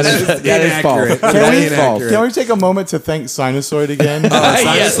 no. Yeah, that is false. inaccurate. That Can we- is false. Can we take a moment to thank Sinusoid again?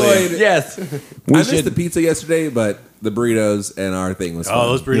 Yes, Sinusoid. yes. I We missed should. the pizza yesterday, but the burritos and our thing was fun. Oh,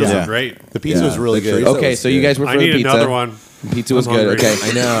 those burritos Yeah. are great. The pizza Yeah, was really the good. chorizo. Okay, was so you good. guys were for I the need pizza. another one. Pizza was I'm good. hungry. Okay.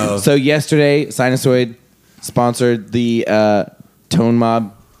 I know. So yesterday, Sinusoid sponsored the Tone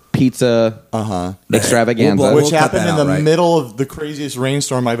Mob Pizza extravaganza. We'll Which cut happened that in out, the right? middle of the craziest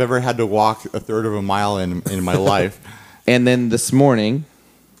rainstorm I've ever had to walk a third of a mile in my life. And then this morning,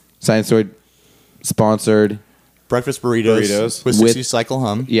 Sinusoid sponsored, Breakfast burritos, with 60 With- cycle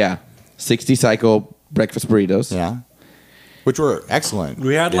hum. 60 cycle breakfast burritos. Yeah. which were excellent.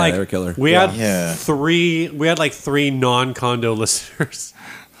 We had Yeah, they were killer. We Yeah. had Yeah. three. We had like 3 non-condo listeners.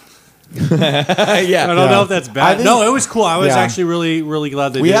 yeah. I don't know if that's I bad. think- No, it was cool. I was Yeah. actually really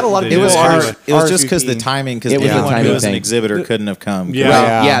glad they We did. had a lot of they It people was did. are- it was just because RSVP. the timing, because It was a anyone timing who was an thing. exhibitor couldn't have come.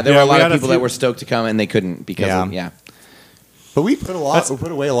 Yeah. Yeah, there were a lot we of had a people few- that were stoked to come and they couldn't because Yeah. of, But we put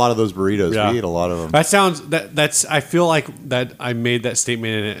away a lot of those burritos. Yeah. We ate a lot of them. That sounds that's. I feel like that I made that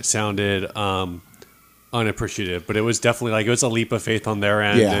statement and it sounded unappreciative, but it was definitely like it was a leap of faith on their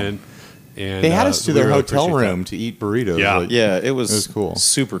end. Yeah. And They had us to we their really hotel appreciate room to eat burritos. Yeah. Like, Yeah, it was cool.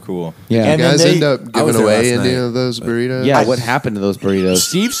 super cool. Yeah. You And then guys they- end up I was giving there away last any night. of those burritos? Yeah, what happened to those burritos?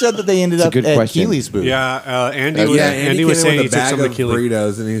 Steve said that they ended It's a up good at question. Keely's booth. that. Yeah, Andy was Yeah, Andy was came saying in he with a took bag some of to Keely.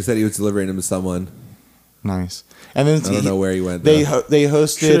 burritos, and he said he was delivering them to someone. Nice. And then I don't know where he went. They though. they Should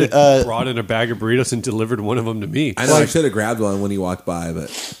hosted have brought in a bag of burritos and delivered one of them to me. I know I should have grabbed one when he walked by, but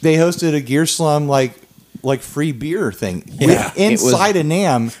a Gear Slum like free beer thing. Yeah. Inside a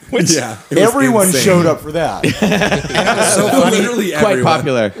Namm. yeah, it was Everyone insane. showed up for that. So funny. Literally Quite everyone.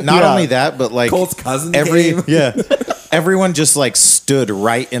 popular. Not Yeah. only that, but like Colt's cousin every came. yeah, everyone just like stood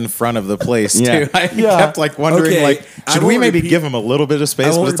right in front of the place Yeah. too. I Yeah. kept like wondering Okay, like I should we won't maybe repeat- give him a little bit of I space?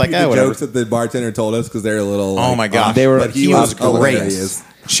 But won't it's like repeat the whatever. jokes that the bartender told us because they're a little. Oh like, my gosh, They were- but he was hilarious. great.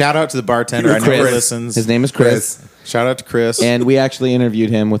 Shout out to the bartender. I know he Chris. listens. His name is Chris. Shout out to Chris. And we actually interviewed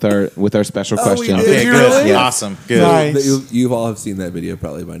him with our special Oh, we question. did. okay, Did you good. really? Yeah. Awesome. Good. Nice. You all have seen that video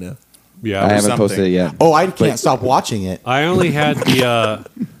probably by now. Yeah, I haven't something. posted it yet. Oh, I can't stop watching it. I only had the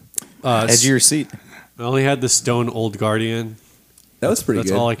Edge of your seat. I only had the Stone Old Guardian. That was pretty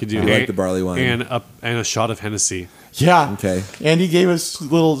That's good. all I could do. I like the barley wine. and a shot of Hennessy. Yeah. Okay. And he gave us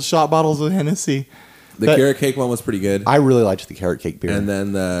little shot bottles of Hennessy. The But- carrot cake one was pretty good. I really liked the carrot cake beer. And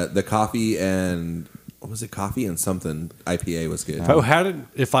then the coffee and what was it? Coffee and something IPA was good.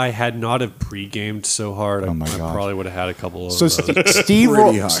 If I had not have pre-gamed so hard, Oh my I gosh. probably would have had a couple of So those. Steve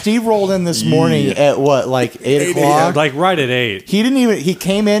Pretty hard. Steve rolled in this morning at what, like 8 o'clock? Like right at 8. He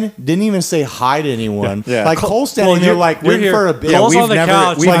came in, didn't even say hi to anyone. Yeah. Like Cole's standing there you're- like you're waiting here. for a beer. Cole's we've on the never-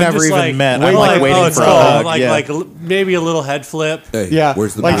 couch. we've I'm never just even like, met. we're I'm, like, waiting it's for a cool. hug. Like, Yeah. like maybe a little head flip. Hey, Yeah,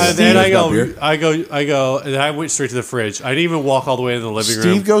 where's the like beer? And then Where's I that beer? go, and I went straight to the fridge. I didn't even walk all the way to the living room.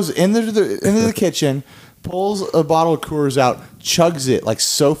 Steve goes into the kitchen, pulls a bottle of Coors out, chugs it like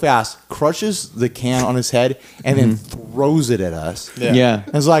so fast, crushes the can on his head, and then throws it at us. Yeah.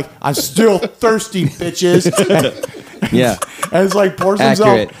 And it's like, I'm still thirsty, bitches. Yeah. And it's like pours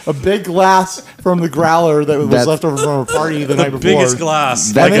Accurate. himself a big glass from the growler that was That's- left over from a party the night before. Biggest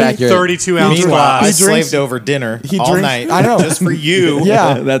glass. That's Like accurate. 32-ounce Meanwhile, I glass. He drinks- slaved over dinner he all drinks- night. I know. just for you.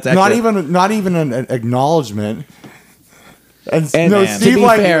 Yeah, That's not accurate. even an acknowledgement. And, And no, to Steve be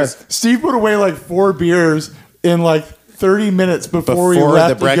fair- Steve put away like 4 beers in like 30 minutes before we Before left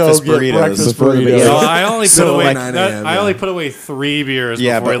the to breakfast go get burritos. breakfast Before the- burritos. yeah. So I only put So, away like, 9 a.m., I yeah. only put away 3 beers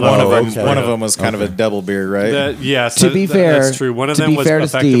Yeah, before but we left. one of Okay. them was kind of a double beer, right? Yes, To be fair- that's true. One of to them be was fair to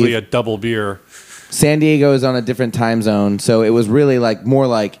effectively Steve- a double beer. San Diego is on a different time zone, so it was really like more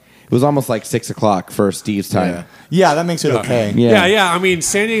like it was almost like 6 o'clock for Steve's time. Yeah. Yeah, that makes it okay. Yeah. Yeah. I mean,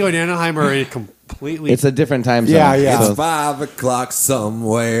 San Diego and Anaheim are in completely. It's a different time zone. Yeah, yeah. It's So- 5 o'clock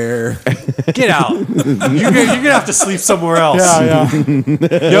somewhere. Get out. You're gonna have to sleep somewhere else. Yeah,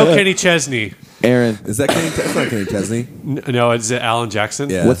 yeah. No Kenny Chesney. Aaron, Is that Kenny? That's not Kenny Chesney. No, it's Alan Jackson.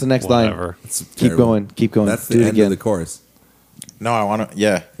 Yeah. what's the next Whatever. line? It's Keep terrible. going. Keep going. That's Do the it end again. of the chorus. No, I want to.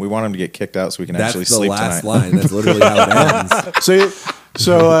 Yeah, we want him to get kicked out so we can That's actually the sleep last tonight. line. That's literally how it ends.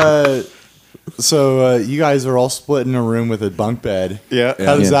 So you guys are all split in a room with a bunk bed. Yeah.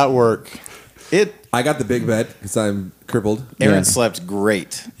 How does Yeah. that work? I got the big bed because I'm crippled. Aaron Yeah. slept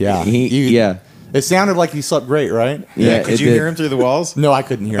great. Yeah. Yeah. It sounded like he slept great, right? Yeah. Could it you did. hear him through the walls? No, I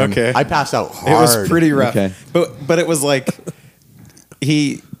couldn't hear him. Okay. I passed out hard. It was pretty rough. Okay. But it was like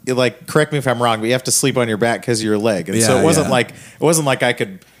he like correct me if I'm wrong, but you have to sleep on your back because of your leg, and so Yeah, it wasn't yeah. like I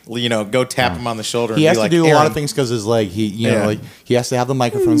could go tap him on the shoulder. He and has be to like, do a lot "Aaron." of things because his leg. He Yeah. like he has to have the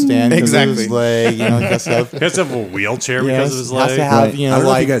microphone stand because of Exactly. his leg. He has to have. He has to have a wheelchair Yeah, because of his has leg. to have Right. you I know don't know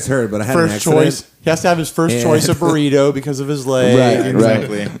if like you guys heard, but I had an first accident. choice. He has to have his first And- choice of burrito because of his leg. Right, right.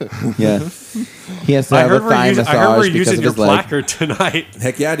 Exactly. Yeah. He has to I have heard a thigh I heard massage we're because using of your his leg. placard tonight.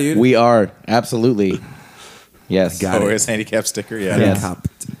 Heck yeah, dude. We are absolutely. Yes. Got Oh, it. his handicap sticker. Yeah. Yeah. Cop.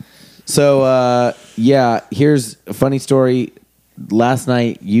 So yeah, here's a funny story. Last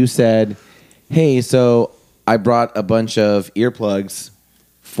night you said, "Hey, so I brought a bunch of earplugs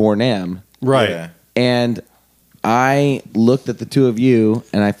for Namm," Right. Yeah. and I looked at the two of you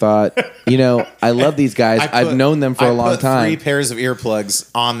and I thought, I love these guys. I've known them for a long time. 3 pairs of earplugs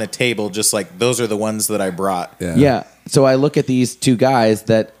on the table, just like those are the ones that I brought. Yeah. Yeah. So I look at these two guys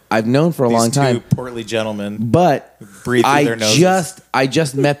that I've known for a These long time. two portly gentlemen. But Breathe through their noses. I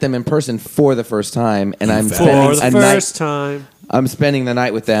just met them in person for the first time, and I'm For spending the a first night. time. I'm spending the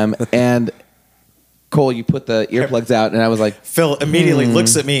night with them, and Cole, you put the earplugs out, and I was like, Phil immediately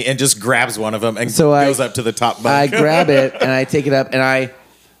looks at me and just grabs one of them and So goes up to the top bunk. I grab it and I take it up and I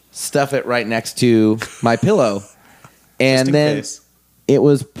stuff it right next to my pillow, and in then case. it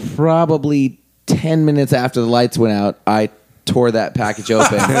was probably 10 minutes after the lights went out. I tore that package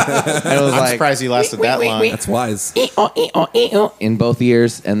open. And it was I'm like surprised he lasted that long. That's wise. in both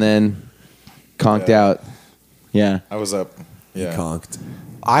ears, and then conked out. Yeah. I was up. Yeah. Conked.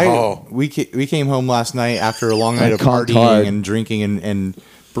 We came home last night after a long night of conked partying hard. and drinking and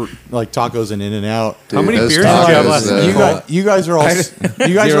like tacos and In-N-Out. How many those beers did you have tacos, last You guys are all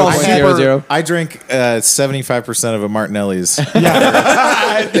you guys are all 0.00. super. I drink 75% of a Martinelli's.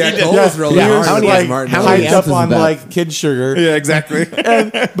 Yeah, Cole was rolling He was hard with like Martin. how many hyped up ounces is on that? like kid sugar. Yeah, exactly.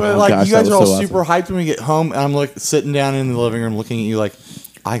 But like gosh, you guys that are all was so super hyped when we get home, and I'm like sitting down in the living room looking at you like,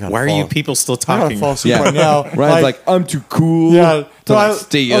 I got. Why are you people still I gotta talking? fall asleep Yeah. right now. Ryan's like, I'm too cool. yeah. So like, I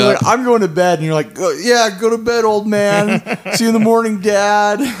stay was up. like, I'm going to bed, and you're like, yeah, go to bed, old man. See you in the morning,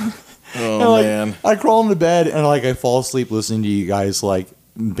 Dad. And, Oh like, man. I crawl into bed and like I fall asleep listening to you guys like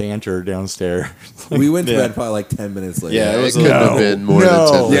banter downstairs. We went to Yeah. bed probably like 10 minutes later. Yeah, it was couldn't a- have been more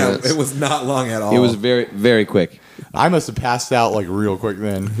No. than 10 Yeah, minutes. it was not long at all. It was very, very quick. I must have passed out like real quick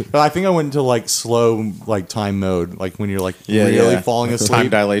then. But I think I went into like slow like time mode, like when you're like really falling asleep. Time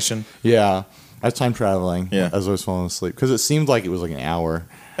dilation. Yeah, I was time traveling. Yeah. as I was falling asleep because it seemed like it was like an hour.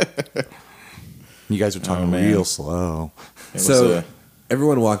 You guys were talking man. real slow. It was, So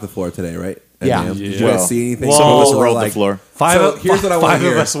everyone walked the floor today, right? At Yeah. Namm? Did you Yeah. guys see anything? Well, some of us Or, rolled like, the floor. So here's what I wanna Five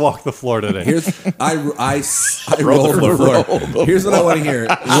hear. of us walked the floor today. I rolled the floor. Here's what I want to hear.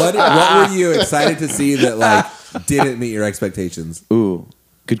 What were you excited to see that like didn't meet your expectations? Ooh,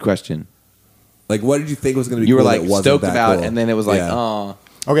 good question. Like, what did you think was going to be? You were cool like that wasn't stoked that about, cool? and then it was like, Yeah. oh,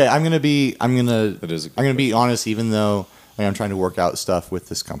 Okay, I'm gonna be honest, even though like, I'm trying to work out stuff with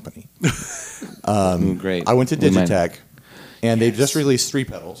this company. great. I went to We might- Digitech, and they just released 3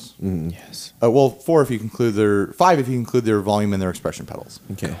 pedals. Yes. Well, 5 if you include their volume and their expression pedals.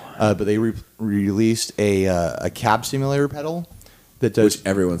 Okay. But they released a cab simulator pedal that does, Which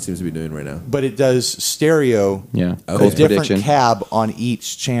everyone seems to be doing right now. but it does stereo. Yeah. Okay. With Cole's different prediction. cab on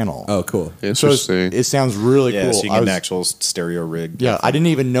each channel. Oh, cool. So Interesting. it sounds really Yeah, cool. so you I get an was- actual stereo rig. Yeah, I didn't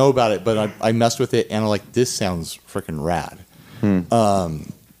even know about it, but I messed with it and I'm like, this sounds freaking rad.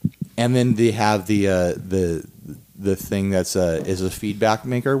 And then they have the thing that's is a feedback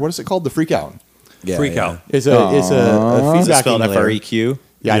maker. What is it called? The Freak Out. Yeah, Freak yeah. out. It's a Is feedback it spelled emulator. FREQ?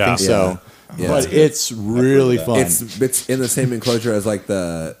 Yeah, I Yeah. think so. Yeah. But it's really fun. It's in the same enclosure as like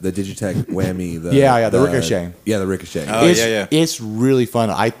the Digitech whammy. The Ricochet. Yeah, the Ricochet. Oh, it's, yeah. It's really fun.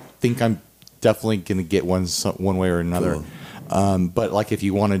 I think I'm definitely gonna get one way or another. Cool. But like if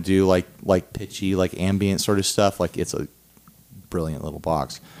you want to do like pitchy, like ambient sort of stuff, like it's a brilliant little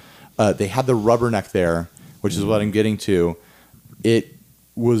box. They had the rubberneck there, which is what I'm getting to. It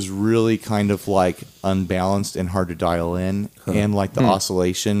was really kind of like unbalanced and hard to dial in, and like the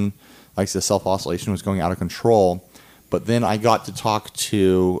oscillation, like the self oscillation was going out of control. But then I got to talk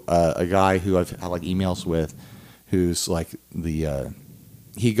to a guy who I've had like emails with, who's like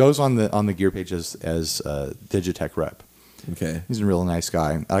he goes on the gear page as Digitech rep. Okay. He's a real nice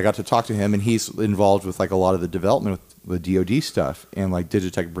guy. I got to talk to him, and he's involved with like a lot of the development with the DoD stuff and like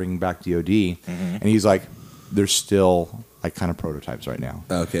Digitech bringing back DoD. And he's like, there's still like kind of prototypes right now.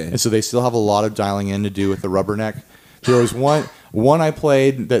 Okay. And so they still have a lot of dialing in to do with the rubberneck. There was one I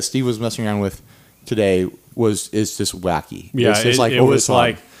played that Steve was messing around with today is just wacky. Yeah, it's just it over was the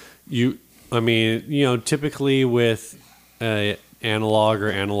top. like typically with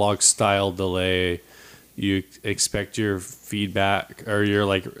analog style delay, you expect your feedback or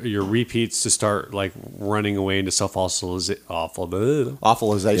your repeats to start like running away into self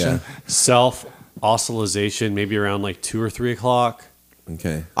oscillation maybe around like 2 or 3 o'clock.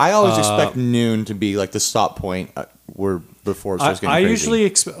 Okay. I always expect noon to be like the stop point where before it starts getting I crazy. usually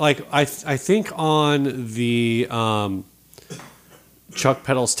expect I think on the Chuck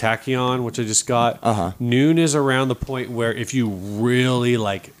Pedals Tachyon, which I just got, noon is around the point where if you really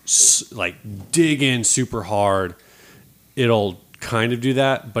like dig in super hard, it'll kind of do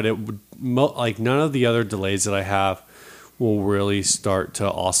that. But it would like none of the other delays that I have will really start to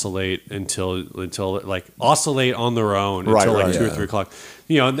oscillate until like oscillate on their own until like 2 or 3 o'clock.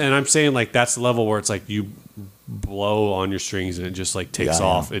 And I'm saying like that's the level where it's like you blow on your strings and it just like takes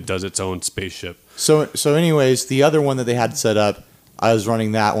off. It does its own spaceship. So anyways, the other one that they had set up, I was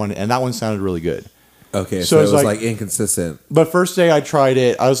running that one, and that one sounded really good. Okay, So so, it it's was like- like inconsistent. But first day I tried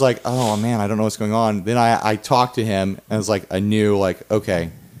it, I was like, oh man, I don't know what's going on. Then I talked to him, and I was like, I knew, like,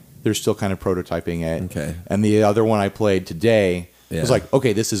 okay, they're still kind of prototyping it. Okay. And the other one I played today Yeah. was like,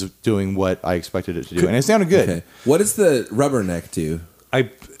 okay, this is doing what I expected it to do, and it sounded good. Okay. What does the rubberneck do?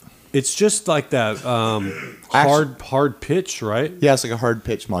 It's just like that hard pitch, right? Yeah, it's like a hard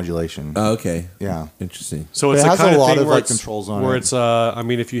pitch modulation. Oh, okay. Yeah. Interesting. So it's It the has kind a of lot thing of, where like, it's, controls on where it. it's I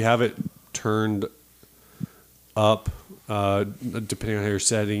mean, if you have it turned up, depending on how your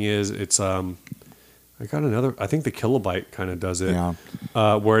setting is, it's I got another. I think the kilobyte kind of does it.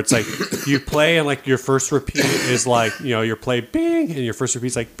 Yeah. Where it's like you play and like your first repeat is like your play bing and your first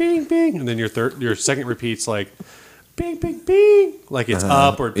repeat's like bing bing and then your second repeat's like bing bing bing like it's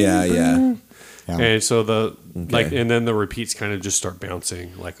up or bing, Yeah, bing, yeah. bing. Yeah. And so the like Okay. and then the repeats kind of just start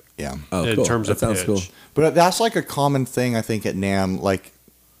bouncing like Yeah. Oh, in cool. terms That of sounds pitch. cool. But that's like a common thing, I think, at Namm. Like,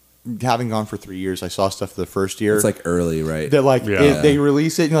 having gone for 3 years, I saw stuff the first year It's like early, right? that, like, Yeah. they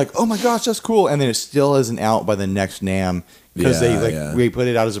release it, and you're like, oh my gosh, that's cool. And then it still isn't out by the next Namm because Yeah. they put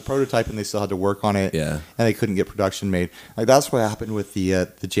it out as a prototype and they still had to work on it. Yeah. And they couldn't get production made. Like, that's what happened with the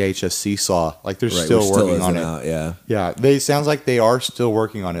JHS Seesaw. Like, they're Right, still which working on isn't it. out, yeah. Yeah. Sounds like they are still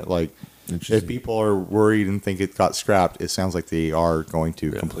working on it. Like, Interesting. if people are worried and think it got scrapped, it sounds like they are going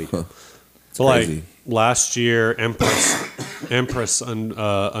to complete it. So like crazy. last year, Empress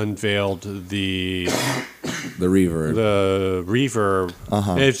unveiled the The reverb. reverb.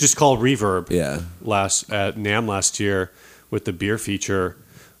 Uh-huh. It's just called reverb. Yeah. At Namm last year with the beer feature,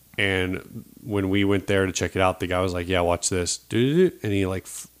 and when we went there to check it out, the guy was like, "Yeah, watch this," and he like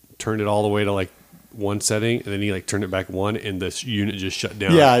turned it all the way to like one setting, and then he like turned it back one, and this unit just shut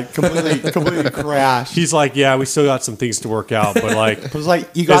down. Yeah, it completely crashed. He's like, "Yeah, we still got some things to work out, but like." It was like,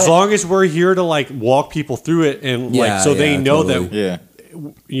 you got As long as we're here to like walk people through it and Yeah, like so they yeah, know totally. that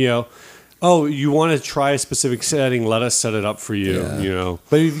Yeah. oh, you want to try a specific setting, let us set it up for you, Yeah.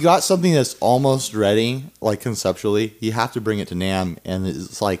 But if you got something that's almost ready, like conceptually, you have to bring it to Namm, and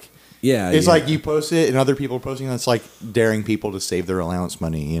it's like Yeah. like you post it and other people are posting it. It's like daring people to save their allowance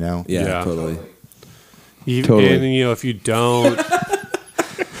money, you know? Yeah, Yeah. totally. Totally. And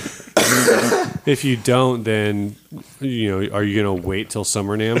if you don't, then are you gonna wait till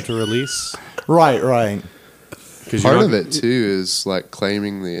Summer Namm to release? Right. Because Part of it too is like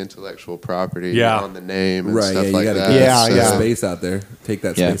claiming the intellectual property Yeah. on the name and Right, stuff yeah, like you gotta that. get Yeah, that yeah. space out there. Take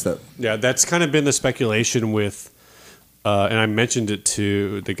that Yeah. space up. Yeah, that's kind of been the speculation with, and I mentioned it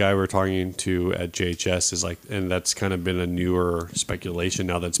to the guy we're talking to at JHS is like, and that's kind of been a newer speculation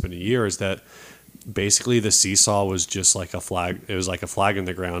now that's been a year is that basically the Seesaw was just like a flag. It was like a flag in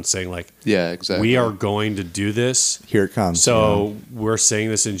the ground saying like, Yeah, exactly. we are going to do this. Here it comes. So we're saying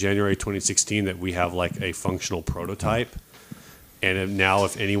this in January 2016 that we have like a functional prototype, and now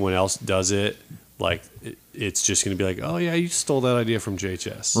if anyone else does it, like it's just going to be like, oh yeah, you stole that idea from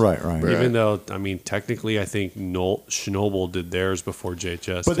JHS, Right. Even though I mean technically, I think Schnobel did theirs before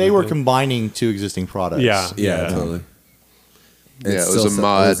JHS, But they were combining two existing products. Yeah. Yeah, totally. Yeah, It's it was still a so-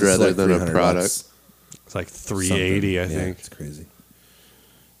 mod it's rather like than a 300 product. bucks, It's like 380, I something. think. Yeah, it's crazy.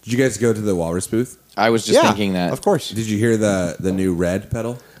 Did you guys go to the Walrus booth? I was just thinking that. Of course. Did you hear the new red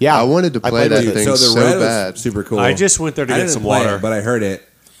pedal? Yeah. I wanted to play played that with it. thing So the so red bad. was super cool. I just went there to I get didn't some play water. it, but I heard it.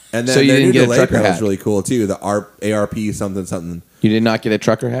 And then So you their didn't new get a delay trucker pedal's hat? really cool too. The ARP something something. You did not get a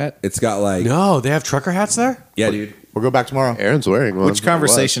trucker hat? It's got like No, they have trucker hats there. yeah, dude. We'll go back tomorrow. Aaron's wearing one. Which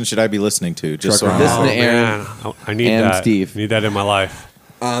conversation should I be listening to? Just so Trucker I'm Listen to Aaron man, I need and that. Steve. Need that in my life.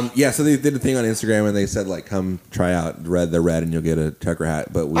 Yeah, so they did a thing on Instagram and they said like, come try out the red and you'll get a trucker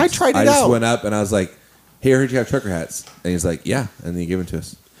hat. But I tried it I just out. went up and I was like, hey, I heard you have trucker hats, and he's like, yeah, and then he gave it to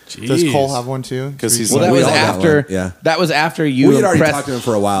us. Does Jeez. Cole have one too? because he's Well, like, that we was all got after. one, yeah. That was after you. We had already impressed- talked to him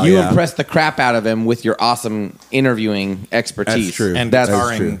for a while. You yeah. impressed the crap out of him with your awesome interviewing expertise. That's true. And That's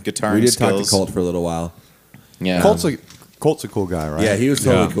guitaring. True. Guitaring We did talk skills. to Colt for a little while. Yeah. Colt's a cool guy, right? Yeah, he was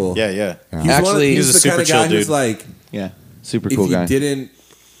totally Yeah. cool. Yeah. He's Actually, he's he's a the super kind of chill guy who's dude. like, Yeah. Super if cool you guy. didn't,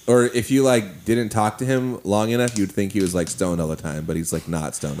 or if you like didn't talk to him long enough, you'd think he was like stoned all the time, but he's like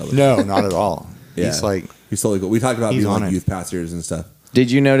not stoned all the time. No, not at all. Yeah. He's like, He's totally cool. We talked about He's being on like it. youth pastors and stuff. Did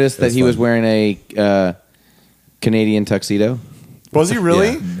you notice that That's he was fun. wearing a Canadian tuxedo? was he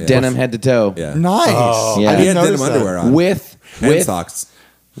really? Yeah. Denim head to toe. Yeah. Nice. Oh. Yeah. I He didn't had denim notice that. underwear on. With And socks.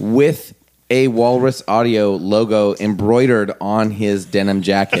 with a Walrus Audio logo embroidered on his denim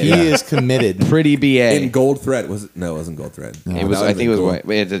jacket. He is committed. Pretty BA. In gold thread. Was it? No, it wasn't gold thread. it was. I think it was white.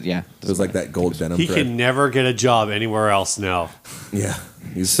 Yeah. It was like that gold denim He thread. can never get a job anywhere else now. Yeah.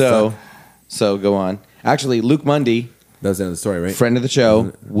 He's So, stuck. so go on. Actually, Luke Mundy, That was the end of the story, right? friend of the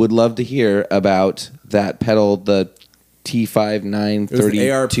show, would love to hear about that pedal, the T5 It was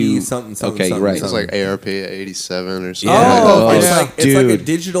 932. ARP something. Okay, something, right. It was like ARP 87 or something. Oh, like it's that. like it's like a dude.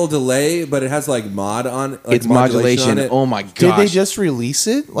 digital delay, but it has like mod on. Like It's modulation. on it. Oh my gosh. Did they just release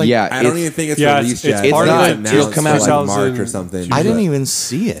it? Like, yeah, I don't even think it's Yeah, released it's yet. part of it. announced It'll come out for, like 2000 March or something. I didn't but- even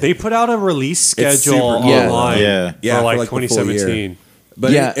see it. They put out a release schedule super cool. online Yeah. for like the full year. 2017.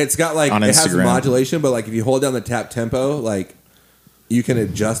 But Yeah. it's got like On it has Instagram. modulation, but like if you hold down the tap tempo, like you can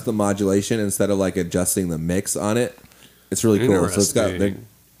adjust the modulation instead of like adjusting the mix on it. It's really cool. So it's got. Interesting.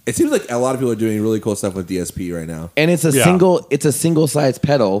 It seems like a lot of people are doing really cool stuff with DSP right now. and it's a Yeah. single size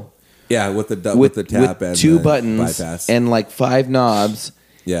pedal Yeah, with the tap with and two the buttons bypass. and like 5 knobs.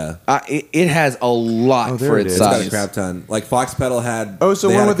 Yeah, It has a lot Oh, there for it its is. it's got size. a crap ton. Like Fox Pedal had. Oh, so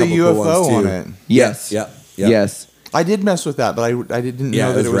they one had a with the couple cool UFO ones, on too. it. Yes. Yep. Yes. I did mess with that, but I didn't Yeah,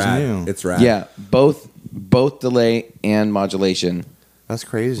 know that it was rad. new. It's rad. Yeah. Both delay and modulation. That's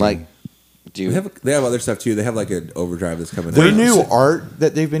crazy. Like, dude. They have other stuff too. They have like an overdrive that's coming. their out. new art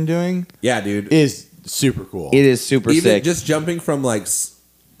that they've been doing Yeah, dude. is super cool. It is super Even sick. just jumping from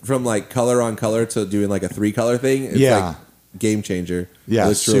like color on color to doing like a 3-color thing. It's Yeah. like game changer. yeah, it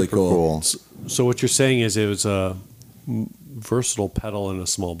looks really super cool. So what you're saying is it was a versatile pedal in a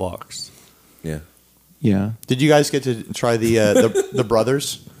small box. Yeah. yeah. Did you guys get to try the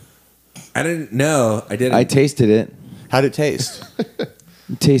brothers? I didn't know. I didn't. I tasted it. How'd it taste?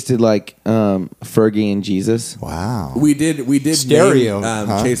 It tasted like Fergie and Jesus. Wow. We did Stereo, name,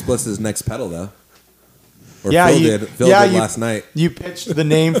 huh? Chase Bliss's next pedal though. Or Yeah, Phil you- did. Phil yeah, did you- last night. You pitched the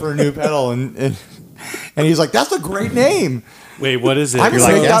name for a new pedal, and he's like, "That's a great name." Wait, what is it? I'm You're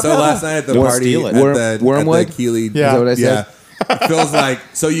like, like, yeah, So last night at the Worm- party steal at it. the Wormwood? at the Keeley, Yeah. Is that what I said? yeah. Phil's like,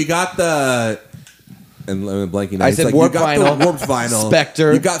 so you got the. And I'm blanking now. I He's said like, warped you got vinyl, the warped vinyl,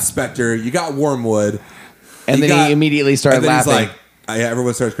 Spectre. You got Spectre. You got Wormwood. And You then got- he immediately started and then laughing. He's like,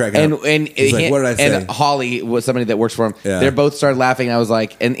 everyone starts cracking and up. and He's like, what did I say? And Holly was somebody that works for him. Yeah. They both started laughing. And I was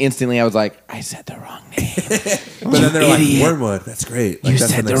like, and instantly I was like, I said the wrong name. But then they're idiot. like, Wormwood. That's great. Like, You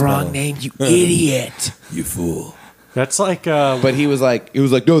that's said the next wrong pedal. name, you idiot. You fool. that's like But he was like,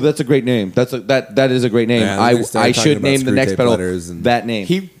 no, that's a great name. That is a great name. Yeah, then they started I talking should about name the screw next tape pedal letters and- that name.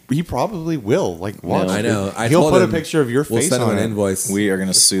 He probably will. Like, watch. I know. I He'll told put a him picture of your We'll face send him on an it. invoice. We are going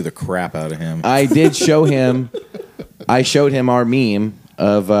to sue the crap out of him. I did show him. I showed him our meme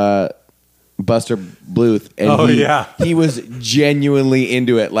of Buster Bluth, and Oh, yeah. he was genuinely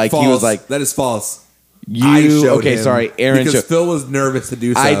into it. Like false. he was like, that is false. "You I showed okay? him Sorry, Aaron." Because Showed, Phil was nervous to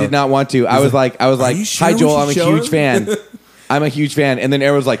do so. I did not want to. I was like, you sure "Hi, we Joel. I'm should a show huge him?" fan. I'm a huge fan." And then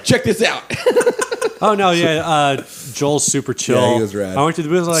Aaron was like, "Check this out." oh no, yeah, Joel's super chill. Yeah, he was rad. I went to the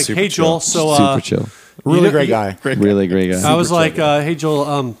booth like, Super hey chill. Joel, so Super chill. Really You know- great guy. Really great guy. I was like, hey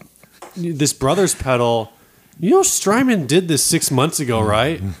Joel, this Brothers pedal, you know Strymon did this 6 months ago,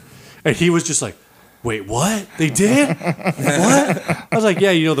 right? And he was just like, wait, what? They did? What? I was like,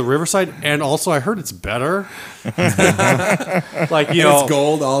 yeah, you know the Riverside, and also I heard it's better. Like, you And know, it's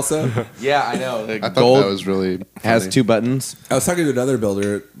gold also. yeah, I know. I thought Gold that was really funny. has 2 buttons. I was talking to another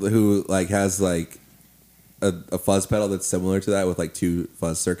builder who like has like a fuzz pedal that's similar to that with like 2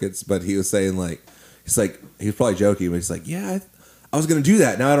 fuzz circuits, but he was saying like he was probably joking, but he's like, yeah, I was gonna do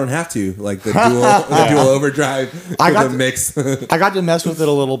that. Now I don't have to. Like the dual overdrive. I for got the to- mix. I got to mess with it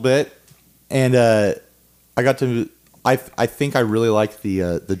a little bit, and I got to. I think I really like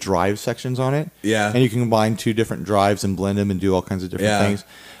the drive sections on it. Yeah. and you can combine 2 different drives and blend them and do all kinds of different Yeah. things.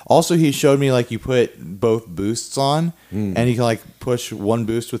 Also, he showed me like you put both boosts on, and you can like push one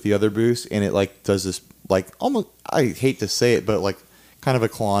boost with the other boost, and it like does this like almost. I hate to say it, but like kind of a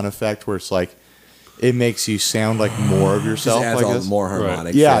claw-on effect where it's like it makes you sound like more of yourself. Just adds I all guess. more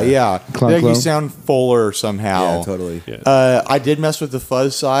harmonics. Yeah. Clunk Like you glow? sound fuller somehow. Yeah, totally. Yeah. I did mess with the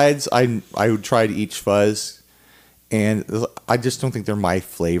fuzz sides. I tried each fuzz, and I just don't think they're my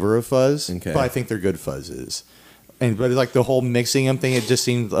flavor of fuzz. Okay. But I think they're good fuzzes. But like the whole mixing them thing, it just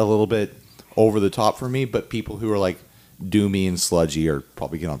seemed a little bit over the top for me. But people who are like doomy and sludgy are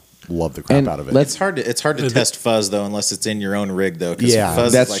probably gonna love the crap And out of it. let's- It's hard to test fuzz though unless it's in your own rig though. 'Cause Yeah,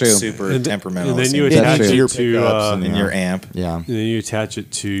 fuzz that's is like true. super And temperamental. then it you seems. attach That's it your to pickups and in your amp. yeah, and then you attach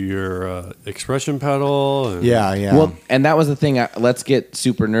it to your expression pedal. And yeah. Well, and that was the thing. Let's get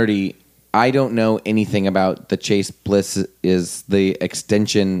super nerdy. I don't know anything about the Chase Bliss is the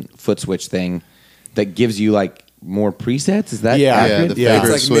extension foot switch thing that gives you like more presets. Is that Yeah. accurate? Yeah. It's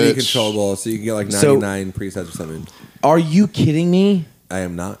Favorite like MIDI switch. controllable, so you can get like So- 99 presets or something. Are you kidding me? I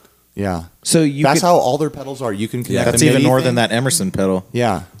am not. yeah. So you That's could- how all their pedals are. You can connect. Yeah, the that's even MIDI more thing. than that Emerson pedal.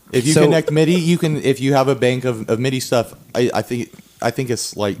 Yeah. If you So- connect MIDI, you can. If you have a bank of MIDI stuff, I think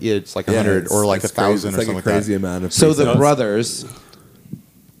it's like 100 or like it's 1,000 or crazy. something It's like a like crazy that. amount of. So the presets. brothers,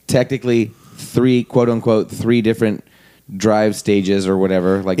 technically 3 quote unquote 3 different drive stages or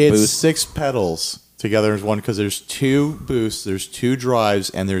whatever, like It's booths? 6 pedals together as one because there's 2 boosts, there's 2 drives,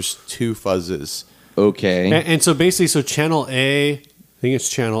 and there's 2 fuzzes. Okay. And so basically, so channel A, I think it's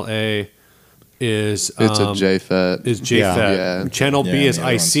channel A, is It's a JFET. is JFET. Yeah. Channel B Yeah, is the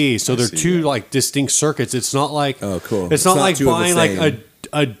other one's IC. So they're IC, 2 yeah. like distinct circuits. It's not like Oh, cool. It's not It's not like 2 of the buying like same.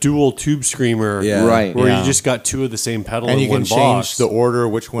 a dual tube screamer, Yeah. Right. Where Yeah. you just got 2 of the same pedal And in you one can change box. the order,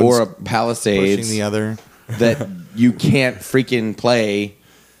 which one's Or a pushing Palisades the other. that you can't freaking play.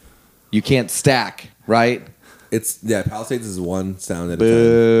 You can't stack, right? It's Palisades is one sound at a time.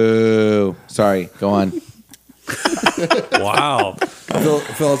 Boo. Sorry, go on. Wow.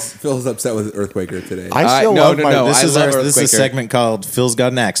 Phil's upset with Earthquaker today. I still no, love no, my. no. This I is love this is a Earthquaker. segment called Phil's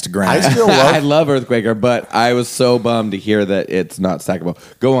Got Next. I Grant. still I love. love Earthquaker, but I was so bummed to hear that it's not stackable.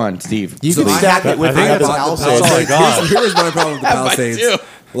 Go on, Steve. You So can I stack had- it with I think the that's- Palisades. that's all I got. Here's my problem with the Palisades. too.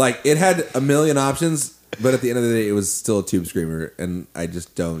 Like it had a million options, but at the end of the day, it was still a tube screamer, and I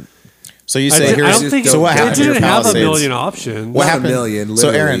just don't. So you I say don't here's think so what it happened to your didn't have a Palisades? million options. What Not a happened? million, So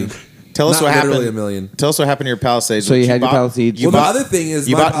literally. Aaron, tell us Not what literally happened. a million. Tell us what happened to your Palisades. So you had your bought- Palisades. You Well, bought, the other thing is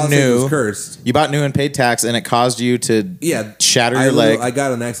you my bought Palisades new. was cursed. You bought new and paid tax, and it caused you to shatter I your leg. I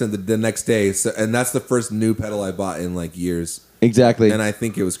got an accident the next day, so, and that's the first new pedal I bought in like years, Exactly. and I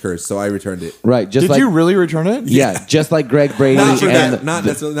think it was cursed, so I returned it. Right. Just Did like you really return it? yeah, just like Greg Brady Not for and that, not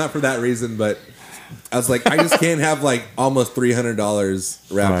necessarily not for that reason, but I was like, I just can't have like almost $300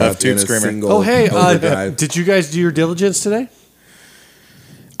 wrapped Of up Tube in a Screamer. single. Oh, hey, overdrive. did you guys do your diligence today?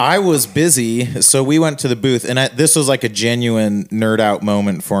 I was busy, so we went to the booth, and this was like a genuine nerd out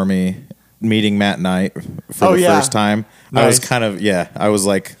moment for me. Meeting Matt Knight for the first time, I was Nice. kind of I was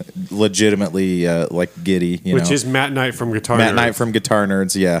like legitimately like giddy, you Which know. is Matt Knight from Guitar Matt Nerds. Knight from Guitar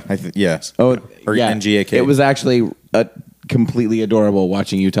Nerds, yeah, yes. oh or yeah, NGAK. It was actually completely adorable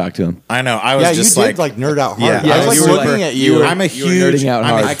watching you talk to him. I know. I was Yeah, just you did like nerd out hard. Yeah, I was like you were looking like- at you. I'm a you were huge nerding out I'm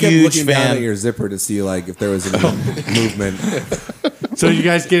hard. a I kept huge looking down fan. at your zipper to see like if there was any movement. So you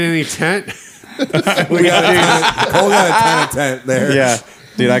guys get any tent? Cole got a ton of tent there. Yeah,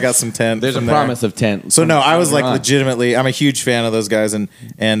 dude, I got some tent. There's a from there. promise of tent. So no, I was like Come on. legitimately. I'm a huge fan of those guys, and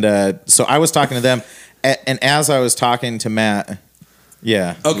so I was talking to them, and as I was talking to Matt,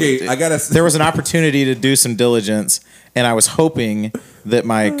 yeah, Okay, I gotta. there was an opportunity to do some diligence, and I was hoping that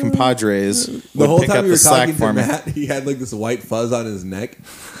my compadres The would whole pick time up you the were slack talking for to me. Matt, he had like this white fuzz on his neck,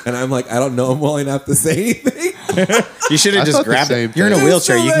 and I'm like, I don't know him well enough to say anything. You should I have just thought the grabbed same it. You're in a thing.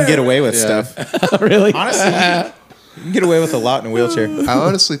 wheelchair. You can get away with Yeah. stuff. really? Honestly, you can get away with a lot in a wheelchair. I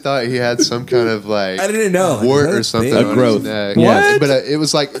honestly thought he had some kind of like I didn't know. Like, wart is that or something thing? on growth. his neck. What? But it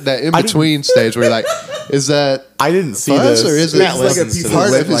was like that in between stage where you're like, is that I didn't see fuzz this. or is it Matt like a listens to piece this. part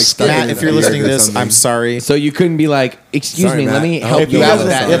Lip, of his like, skin? Matt, if you're listening to this, I'm sorry. So you couldn't be like, excuse Sorry, me, let Matt. me Oh, help If you he out with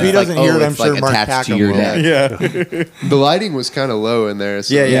doesn't, that. if he doesn't hear it, I'm it's, like, sure Mark attached to Packham your will. neck. Yeah, The lighting was kind of low in there.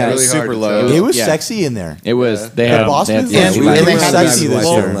 So Yeah, it was yeah, it really was hard super to low. tell. It was Yeah. sexy in there. It was. They Yeah. had Boss they had was fancy really lighting. really sexy sexy this this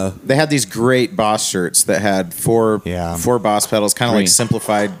year. year. They had these great Boss shirts that had four Boss pedals, kind of like Green.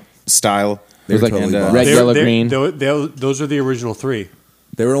 simplified style. It was like totally and, Boss. red, They're- yellow, they're- green. Those are the original 3.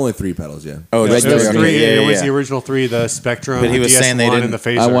 There were only 3 pedals, yeah. Oh, Red, just It was yellow, three. three. Yeah, It yeah, was yeah. the original 3: the Spectrum, But he the was saying they DS1, didn't- and the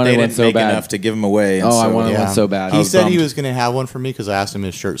Phaser. I wanted They one didn't so make bad. enough to give them away. and Oh, I so- wanted one so bad. I He was said he bummed. was going to have one for me because I asked him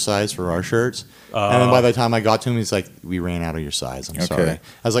his shirt size for our shirts. And then by the time I got to him, he's like, "We ran out of your size. I'm sorry." I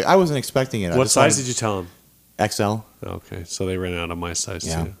was like, "I wasn't expecting it." I What just size wanted did you tell him? XL. Okay, so they ran out of my size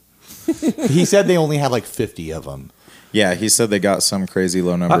Yeah. too. He said they only had like 50 of them. Yeah, he said they got some crazy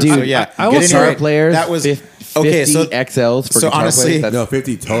low number. Dude, so yeah, I will get say- into Guitar it. players, That was 50 okay. So XLs for so guitar honestly- players. That's- No,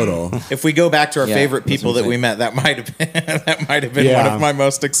 50 total. if we go back to our Yeah, favorite that's people what I'm that we saying. met, that might have been Yeah. one of my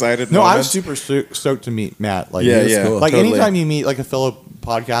most excited. No, I was moments. super stoked to meet Matt. Like, Yeah, he was yeah, cool. Like totally. anytime you meet like a fellow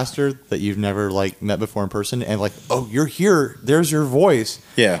podcaster that you've never like met before in person, and like, oh, you're here. There's your voice.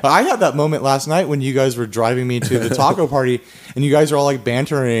 Yeah. I had that moment last night when you guys were driving me to the taco party, and you guys are all like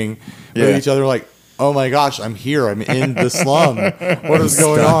bantering Yeah. with each other, like, oh my gosh, I'm here. I'm in the slum. What is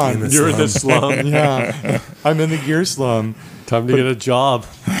going stuck in on? the You're in the slum. Yeah, I'm in the Gear Slum. Time to get a job.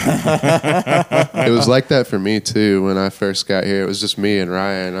 It was like that for me too when I first got here. It was just me and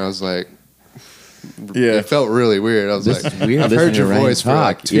Ryan. I was like, Yeah. it felt really weird. I was This like, is weird I've listening heard your to Ryan voice for talk.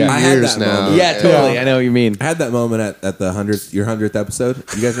 like 2 Yeah. I had years that now. moment. yeah, totally. I know what you mean. I had that moment at the 100th episode.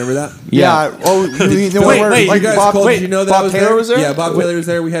 You guys remember that? Yeah. Oh, you mean the one Wait, where wait, like you guys, Bob, Cole, wait, did you know that Bob I was Taylor there? was there? Yeah, Bob Taylor was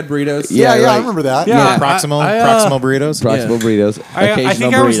there. We had burritos. Yeah, Yeah, I like- remember that. Yeah. proximal burritos. Proximal burritos. I occasional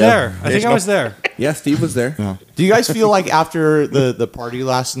think I was burrito. there. I think I was there. Yeah, Steve was there. Do you guys feel like after the party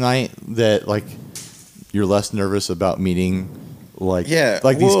last night that like you're less nervous about meeting like Yeah,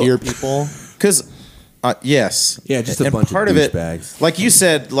 like these well- gear people? Because Yes. Yeah, just a and bunch of part of it, douchebags. like you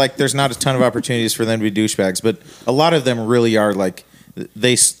said, like there's not a ton of opportunities for them to be douchebags, but a lot of them really are like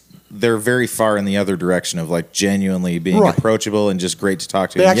they're very far in the other direction of like genuinely being Right. approachable and just great to talk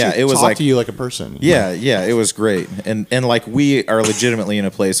to. They And actually it was talk like to you like a person. yeah, it was great, and like we are legitimately in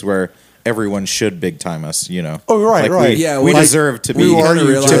a place where everyone should big time us, you know. Oh, right, Like, right. Yeah, we like, deserve to we be kinda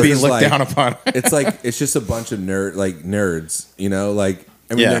realized to be it's looked like- down upon. It's just a bunch of nerds, you know, like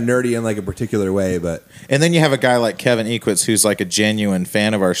I mean Yeah. they're nerdy in like a particular way, but And then you have a guy like Kevin Equitz who's like a genuine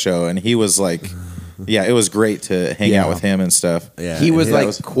fan of our show, and he was like, yeah, it was great to hang Yeah. out with him and stuff. yeah, He was and like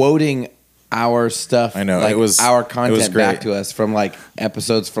was- quoting our stuff. I know, like it was- our it was content great. back to us from like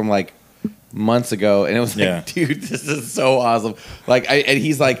episodes from like months ago, and it was like, Yeah. dude, this is so awesome. Like, and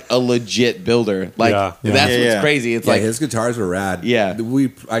he's like a legit builder. Like, Yeah. that's Yeah, what's yeah. crazy. It's yeah, like, his guitars were rad. Yeah.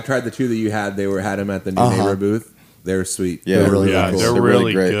 I tried the two that you had. They had him at the new neighbor booth. They were sweet. Yeah, They were really Yeah, cool. they're They're really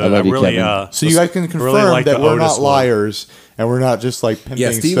really great. good. I love you, really, Kevin. So you guys can confirm really like that the we're Otis not one. liars and we're not just like pimping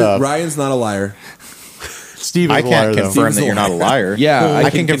Yeah, stuff. Ryan's not a liar. Steve is I a liar, can't though. confirm Steve's that a you're not a liar. Yeah, I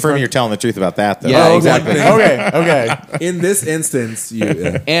can confirm you're telling the truth about that, though. Yeah, Oh, exactly. Okay. In this instance, you.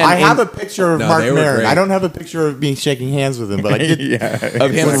 and I have and a picture of No, Mark they were Maron. great. I don't have a picture of me shaking hands with him, but I did.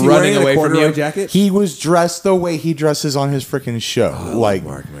 of him Was he running wearing a away from corduroy you. jacket? He was dressed the way he dresses on his freaking show. Like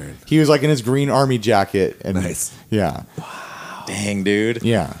Mark Maron. he was like in his green army jacket. And Nice. Yeah. Dang, dude.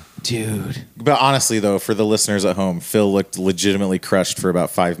 Yeah. Dude. But honestly, though, for the listeners at home, Phil looked legitimately crushed for about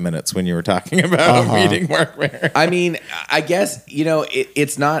 5 minutes when you were talking about meeting Mark Maron. I mean, I guess, you know,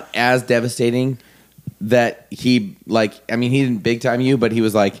 it's not as devastating that he, like, I mean, he didn't big time you, but he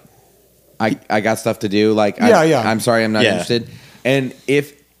was like, I got stuff to do. Like, Yeah. I'm sorry, I'm not Yeah. interested. And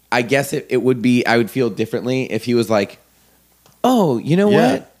I guess it would be, I would feel differently if he was like, oh, you know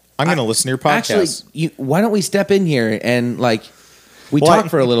Yeah. what? I'm going to listen to your podcast. Actually, why don't we step in here and, like, we Well, talk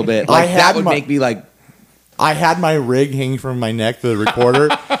for a little bit? I Like, had that would my- make me like, I had my rig hanging from my neck to the recorder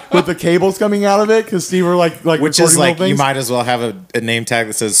with the cables coming out of it because Steve were like Which is recording like, little you things. might as well have a name tag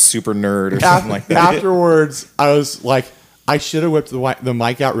that says super nerd or something like that. Afterwards, I was like, I should have whipped the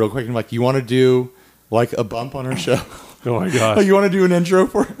mic out real quick and like, you want to do like a bump on our show? Oh my gosh. Like, you want to do an intro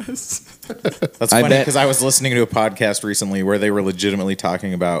for us? That's I funny bet- because I was listening to a podcast recently where they were legitimately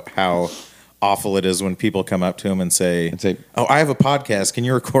talking about how awful it is when people come up to him and say, "Oh, I have a podcast. Can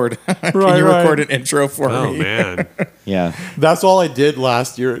you record? Record an intro for Oh me?" man. yeah. That's all I did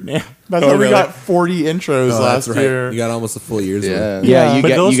last year. That's Oh, how we really? got 40 intros Oh, last that's right. year. You got almost a full year's worth. Yeah, But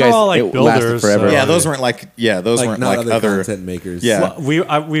those you are guys, all, like, it lasted builders, forever. so- Yeah, those weren't like those weren't not like other other. content makers. Yeah.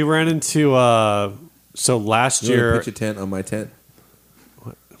 Well, we ran into so last You want to year. pitch a tent on my tent?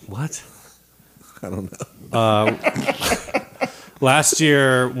 What? I don't know. Last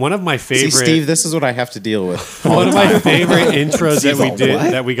year, one of my See, favorite Steve, this is what I have to deal with. one of my favorite intros that we What? did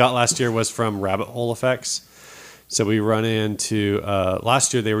that we got last year was from Rabbit Hole Effects. So we run into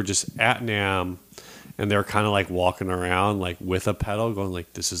last year they were just at Namm and they were kind of like walking around like with a pedal, going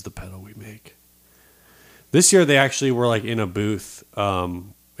like, "This is the pedal we make." This year they actually were like in a booth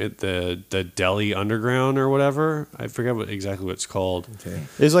at the Delhi Underground or whatever. I forget exactly what it's called. Okay.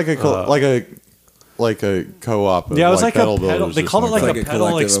 It's like a co-op. Of Yeah, it was like pedal a pedal. builders They or called it something. like It's a like a pedal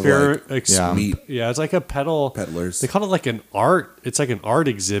collective of, experiment. Yeah. Meat Yeah, it's like a pedal. peddlers. They call it like an art. It's like an art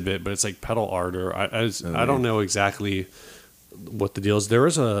exhibit, but it's like pedal art. Or I don't know exactly what the deal is. There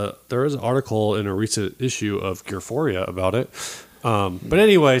is an article in a recent issue of Gearphoria about it. But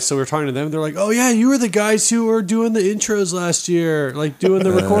anyway, so we were talking to them. They're like, "Oh yeah, you were the guys who were doing the intros last year, like doing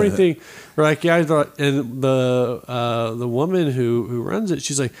the recording thing." We're like, "Yeah," I thought, and the woman who runs it,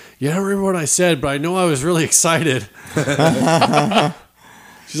 she's like, "Yeah, I don't remember what I said, but I know I was really excited."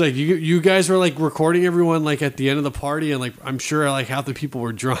 She's like, "You guys were like recording everyone like at the end of the party, and like I'm sure like half the people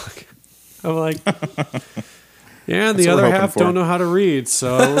were drunk." I'm like, "Yeah," and the what other we're half hoping for. don't know how to read,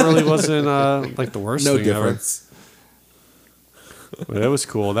 so it really wasn't like the worst No thing ever. difference. But that was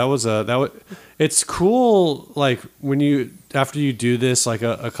cool. It's cool. Like when after you do this like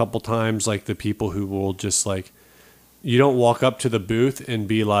a couple times, like the people who will just like, you don't walk up to the booth and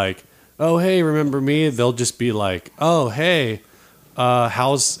be like, "Oh hey, remember me?" They'll just be like, "Oh hey,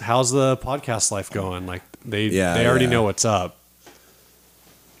 how's the podcast life going?" Like they already know what's up.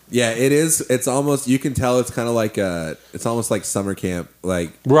 Yeah, it is. It's almost, you can tell it's kind of like it's almost like summer camp,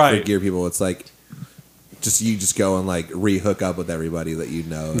 like Right. for gear people. It's like you just go and like re-hook up with everybody that you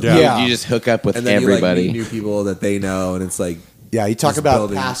know. Yeah. Yeah. You just hook up with And then everybody. you like meet new people that they know, and it's like, Yeah, you talk Just about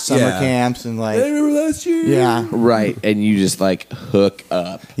building- past summer yeah. camps and like, "Hey, remember last year?" yeah, Right, and you just like hook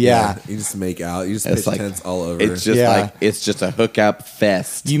up. yeah. You just make out. You just It's pitch like- tents all over. It's just Yeah. like it's just a hookup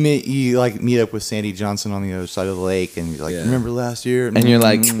fest. You meet up with Sandy Johnson on the other side of the lake, and you're like, Yeah. remember last year? And you're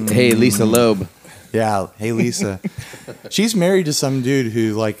like, hey, Lisa Loeb, Yeah. Hey, Lisa. She's married to some dude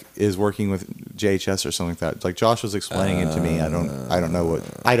who like is working with JHS or something like that. Like Josh was explaining it to me. I don't know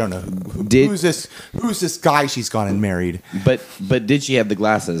who's this guy she's gone and married. But did she have the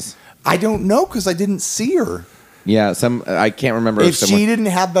glasses? I don't know because I didn't see her. Yeah, I can't remember If she didn't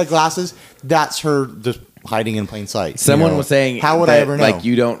have the glasses, that's her just hiding in plain sight. Someone was saying, "How would I ever know?"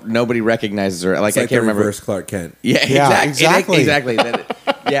 Like nobody recognizes her. Like It's I like can't the remember. reverse Clark Kent. Yeah, exactly. exactly.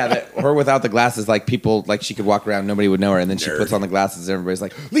 That her without the glasses, like people, like she could walk around, nobody would know her, and then she puts on the glasses, everybody's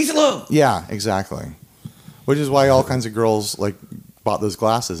like, Lisa Loeb. Yeah, exactly. Which is why all kinds of girls like bought those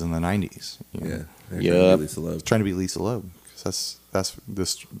glasses in the '90s. Yeah. Yep. Lisa Loeb. Trying to be Lisa Loeb. 'Cause that's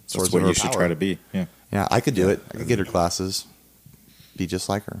this That's source what of her you should power. try to be. Yeah. Yeah, I could do it. I could get her glasses, be just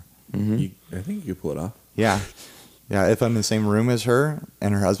like her. I think you could pull it off. Yeah, yeah. If I'm in the same room as her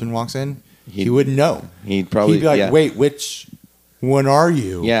and her husband walks in, he wouldn't know. He'd probably He'd be like, yeah. "Wait, which one are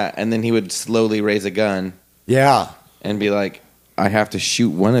you?" Yeah, and then he would slowly raise a gun Yeah. and be like, I have to shoot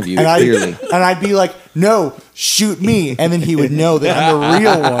one of you, And clearly. I'd be like, "No, shoot me," and then he would know that I'm the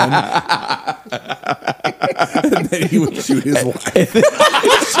real one. And then he would shoot his wife.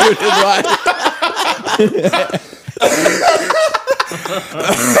 Shoot his wife.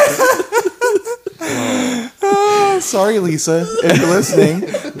 Sorry, Lisa, if you're listening.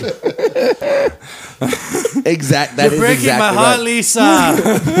 That You're is breaking exactly my heart, right. Lisa.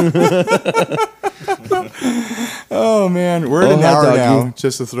 Oh man, we're at Oh, an hot hour dog, now. you-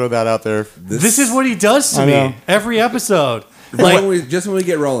 Just to throw that out there. This is what he does to I know. me every episode. Just when we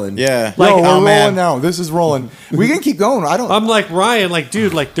get rolling. Yeah. No, we're oh, rolling man. now. This is rolling. We can keep going. I'm like, Ryan, like,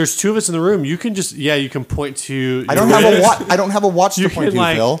 dude, like, there's two of us in the room. You can just, you can point to. I don't your have a wrist. watch. I don't have a watch You to point can, to,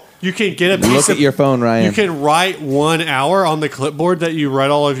 like, Phil. you can get a piece Look of at your phone, Ryan. You can write 1 hour on the clipboard that you write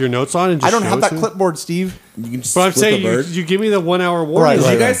all of your notes on. And just I don't show have it that to me. clipboard, Steve. You can just But I'm flip saying a bird. you give me the 1 hour warning. Right, Did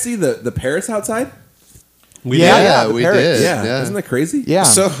right. you guys see the parrots outside? We Yeah, did. yeah, the we parrots. did. Yeah. Isn't that crazy? Yeah.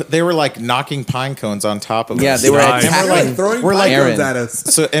 So they were like knocking pine cones on top of Yeah, us. they were Nice. And we're attacking. like throwing We're like- pine cones Aaron. at us.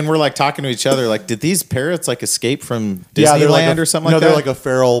 So and we're like talking to each other, like, did these parrots like escape from Yeah, they're Disneyland like or something no, like that? they're like a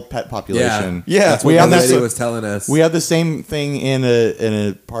feral pet population. Yeah. That's We what have the this- lady was telling us. We have the same thing in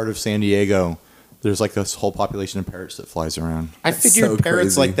a part of San Diego. There's like this whole population of parrots that flies around. I figured so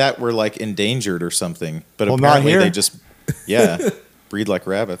parrots crazy. like that were like endangered or something, but Well, not apparently here. they just breed like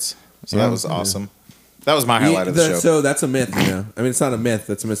rabbits. So Yeah. that was awesome. That was my highlight of the show. So that's a myth, I mean, it's not a myth.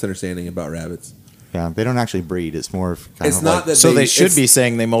 That's a misunderstanding about rabbits. Yeah, they don't actually breed. It's more of kind It's of not like, that So they should it's- be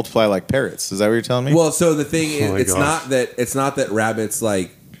saying they multiply like parrots. Is that what you're telling me? Well, so the thing is, my it's gosh. not that rabbits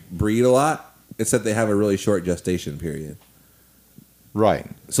like breed a lot. It's that they have a really short gestation period. right.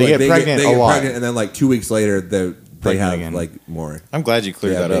 So they like, get pregnant they a get lot. pregnant, and then like 2 weeks later, they Pregnant have again. like more. I'm glad you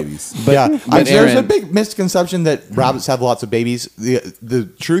cleared They have that up. babies. Yeah, but there's a Aaron- big misconception that rabbits have lots of babies. The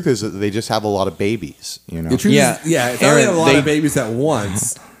truth is that they just have a lot of babies. You know. The truth Yeah. is, it's not Aaron, they have a lot they- of babies at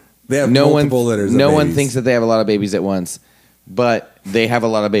once. They have No one, multiple litters. no of one babies. thinks that they have a lot of babies at once, but they have a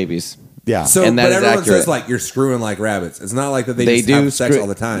lot of babies. Yeah. So, And that but is everyone accurate. says like you're screwing like rabbits. It's not like that they just do have sex screw- all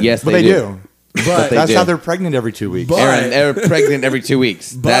the time. Yes, but they do. but they That's do. how they're pregnant every 2 weeks. But- Aaron, they're pregnant every 2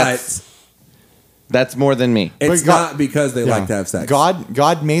 weeks. but That's more than me. it's But God- not because they Yeah. like to have sex.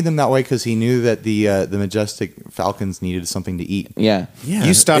 God made them that way because He knew that the majestic falcons needed something to eat. Yeah. Yeah,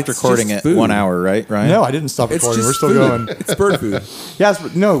 You stopped it's recording just at food. 1 hour, right, Ryan? No, I didn't stop It's recording. just We're still food. going. It's bird food. Yes,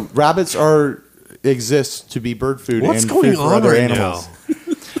 but no. Rabbits exist to be bird food What's and going food for on other right animals.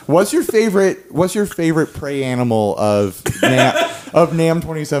 What's your favorite prey animal of NAM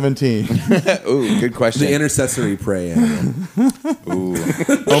 2017? Ooh, good question. The intercessory prey animal.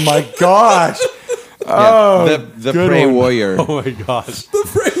 Oh my gosh! Yeah. the good prey one. warrior. Oh my gosh. The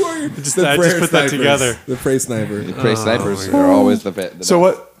prey warrior. I just put that together. The prey sniper. The prey snipers my are always the best. So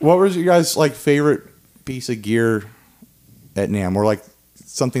what was your guys like favorite piece of gear at NAM, or like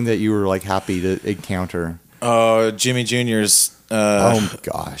something that you were like happy to encounter? Jimmy Jr.'s. Oh my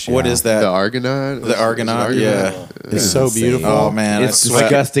gosh! What yeah. is that? The Argonaut? The Argonaut, yeah. It's so insane. beautiful. Oh man, It's I sweat.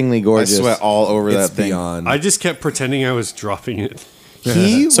 disgustingly I gorgeous. sweat all over It's that thing. beyond. I just kept pretending I was dropping it.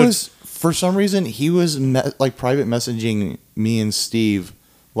 He So- was, for some reason, he was like private messaging me and Steve,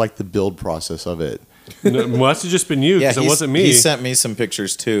 like the build process of it. No, must have just been you because it wasn't me. He sent me some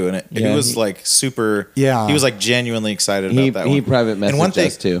pictures too, and he Yeah, was like super. Yeah. he was like genuinely excited He about that he one. private And one messaged thing,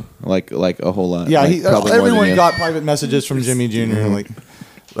 us too, like a whole lot. Yeah, like, probably more than everyone you. got private messages from Jimmy Jr.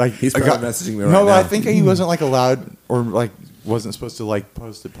 Like He's I private got- messaging me right No, now. I think he wasn't like allowed or like wasn't supposed to like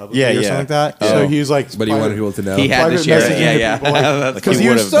post it publicly Yeah, or yeah. something like that. Oh. So he was like, But he wanted people to know. He had to private share it. messaging Yeah, to yeah. people, like- That's Like because he he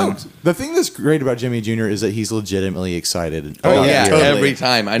would was have been. stoked. The thing that's great about Jimmy Jr. is that he's legitimately excited. Oh, about yeah, gear. totally. Every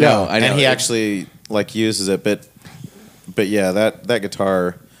time. I know. Yeah. I know. and he actually like uses it, but yeah, that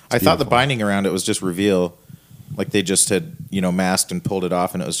guitar. I thought the binding around it was just reveal. Like they just had, masked and pulled it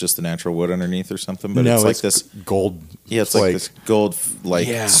off, and it was just the natural wood underneath or something. But it's like this gold. Yeah, it's like this gold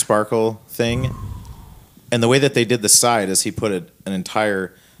sparkle thing. And the way that they did the side is he put an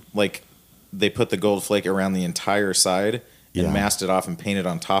entire, they put the gold flake around the entire side and masked it off and painted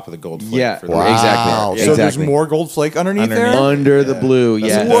on top of the gold flake. Yeah, for the exactly. So there's more gold flake underneath there? Under the blue,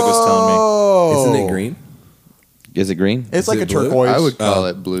 That's yeah. what Doug was telling me. Isn't it green? Is it green? It's like a blue? turquoise. I would call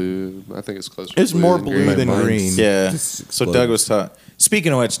it blue. I think it's closer to It's blue more than blue green. than Mine's- green. Yeah. Just So exploded. Doug was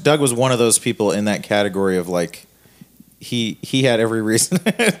speaking of which, Doug was one of those people in that category of he had every reason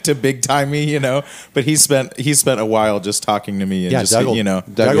to big time me, but he spent a while just talking to me and just Doug will-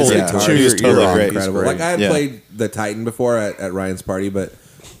 Doug will chew he was your totally ear off. great. Incredible. Like I had Yeah. played the Titan before at Ryan's party, but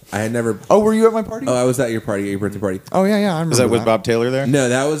I had never. Oh, were you at my party? Oh, I was at your party, at your birthday party. Oh, yeah, I remember Is that with Bob Taylor there? No,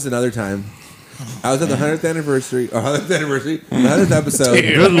 that was another time. I was at the 100th anniversary, or 100th episode.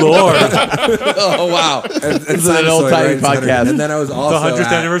 Good lord. Oh, wow. And This is an old-timey podcast. And then I was also 100th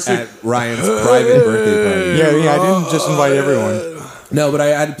at, anniversary? at Ryan's private birthday party. Yeah, I didn't just invite everyone. No, but I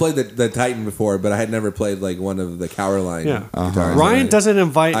had played the Titan before, but I had never played one of the Cowerline Yeah. guitars. Ryan And doesn't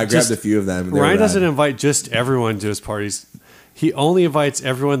invite. I grabbed a few of them. Ryan doesn't invite just everyone to his parties. He only invites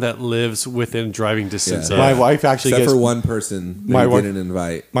everyone that lives within driving distance. Yeah. of- My wife actually Except gets for one person that My he wife- didn't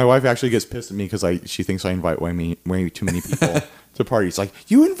invite. My wife actually gets pissed at me because she thinks I invite way too many people to parties. Like,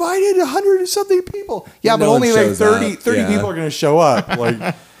 you invited 100 and something people. Yeah, but No one only like shows 30 up. Yeah. people are going to show up. Like,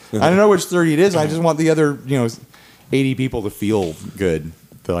 I don't know which 30 it is. I just want the other 80 people to feel good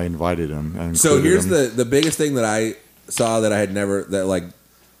that I invited them. and So included here's them. the biggest thing that I saw that I had never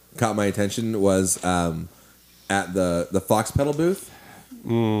caught my attention was at the Fox pedal booth.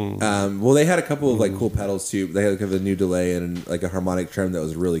 Well, they had a couple of cool pedals too. They had a new delay and a harmonic trim that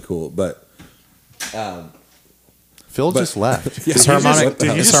was really cool. But Phil just left. Is harmonic,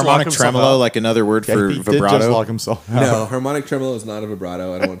 did he is just lock harmonic himself tremolo out? like another word Yeah, for he did vibrato? just lock himself out. no, harmonic tremolo is not a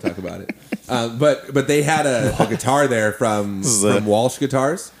vibrato. I don't want to talk about it. But they had a guitar there from Walsh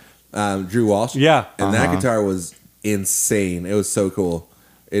Guitars, Drew Walsh. Yeah. and that guitar was insane. It was so cool.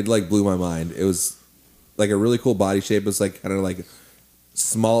 It blew my mind. It was a really cool body shape. It was kind of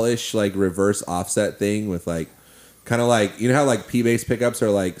smallish reverse offset thing with kind of how P bass pickups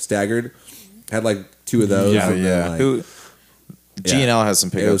are staggered. Had two of those. Yeah, and then, Who G&L has some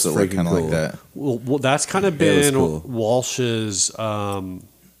It pickups was that look freaking kind of cool. like that. Well, that's kind of It was been cool. Walsh's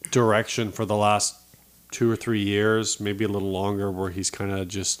direction for the last 2 or 3 years, maybe a little longer, where he's kind of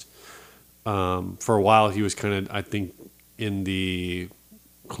just for a while he was kind of, I think, in the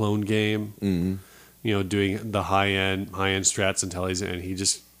clone game, doing the high end strats and tellies, and he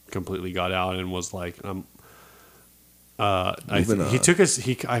just completely got out and was like, he took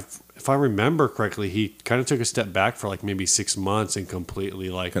if I remember correctly, he kind of took a step back for maybe 6 months and completely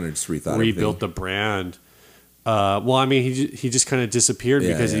kind of just rethought rebuilt everything. the brand. Well, I mean, he just kind of disappeared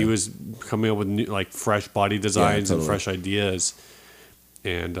because he was coming up with new, fresh body designs and totally. fresh ideas,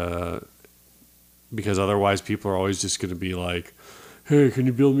 and because otherwise people are always just going to be like, "Hey, can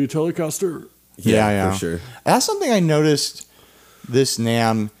you build me a Telecaster?" Yeah, for sure. That's something I noticed this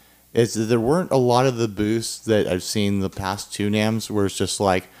NAMM is that there weren't a lot of the booths that I've seen the past 2 NAMMs where it's just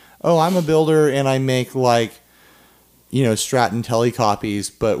oh, I'm a builder and I make Strat and Telly copies,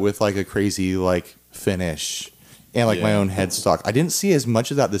 but with a crazy finish and my own headstock. I didn't see as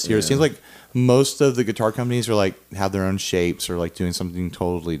much of that this year. It seems like most of the guitar companies are have their own shapes or doing something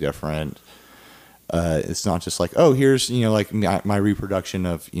totally different. It's not just oh, here's my reproduction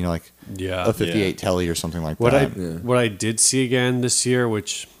of a 58 Telly or something like What that. what I did see again this year,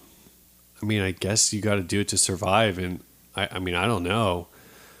 which I mean, I guess you got to do it to survive, and I mean, I don't know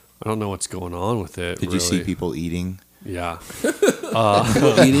what's going on with it. Did you see people eating? Yeah.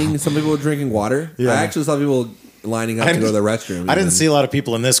 People eating. Some people were drinking water. Yeah. I actually saw people lining up to go to the restroom. I didn't see a lot of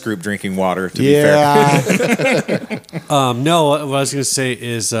people in this group drinking water, to be fair. No, what I was going to say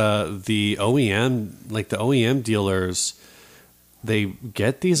is the OEM, the OEM dealers, they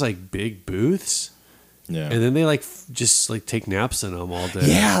get these big booths, Yeah. and then they just take naps in them all day.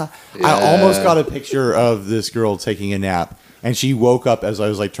 Yeah. I almost got a picture of this girl taking a nap, and she woke up as I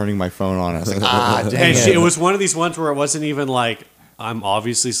was turning my phone on. I was like, dang And it. it was one of these ones where it wasn't even I'm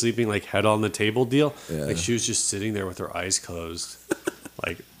obviously sleeping head on the table deal. Yeah. She was just sitting there with her eyes closed,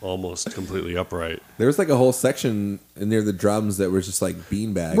 almost completely upright. There was a whole section near the drums that was just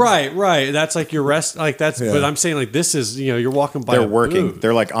beanbags. Right. That's your rest. That's. Yeah. But I'm saying this is you're walking by. They're a working. booth.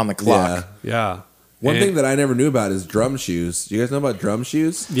 They're on the clock. Yeah. Yeah. One And- thing that I never knew about is drum shoes. Do you guys know about drum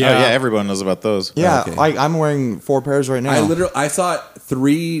shoes? Oh, yeah, everyone knows about those. Yeah, Okay. I'm wearing 4 pairs right now. I saw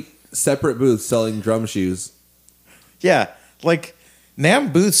 3 separate booths selling drum shoes. Yeah,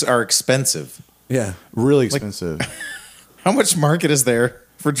 Namm booths are expensive. Yeah. Really expensive. How much market is there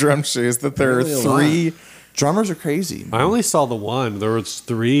for drum shoes that there are Really a three? Drummers are crazy. I only saw the one. There was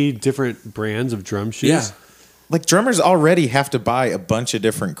 3 different brands of drum shoes. Yeah. Like drummers already have to buy a bunch of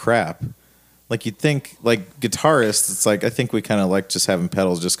different crap. Like you'd think, like guitarists, it's like I think we kind of like just having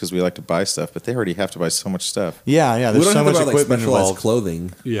pedals just because we like to buy stuff, but they already have to buy so much stuff. Yeah, yeah. We There's don't so have much to buy, like, equipment specialized involved.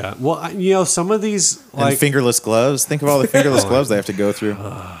 clothing. Yeah. Well, you know, some of these And like fingerless gloves. Think of all the fingerless gloves they have to go through.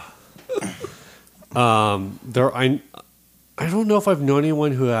 there. I don't know if I've known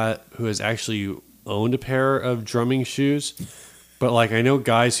anyone who has actually owned a pair of drumming shoes, but like I know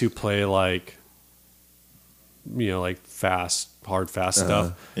guys who play like, you know, like hard fast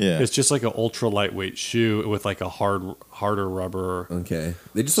stuff. Yeah. It's just like an ultra lightweight shoe with like a harder rubber. Okay.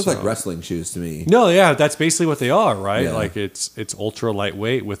 They just look like wrestling shoes to me. No, yeah, that's basically what they are, right? Yeah. Like it's ultra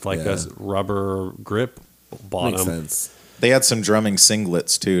lightweight with like a rubber grip bottom. Makes sense. They had some drumming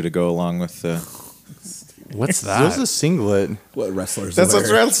singlets too to go along with the. What's that? There's a singlet. What wrestlers That's wear.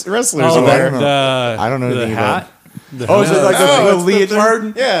 what wrestlers Oh, wear. I don't know the anything hat. about The Oh, is it hat? like Oh, the it's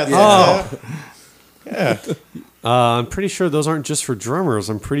leotard? Yeah. I'm pretty sure those aren't just for drummers.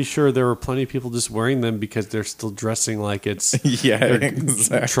 I'm pretty sure there were plenty of people just wearing them because they're still dressing like it's Yeah, they're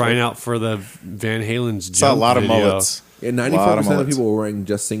exactly. trying out for the Van Halen's Saw a Jump lot of video. mullets. Yeah, Lot 94% of of mullets. people were wearing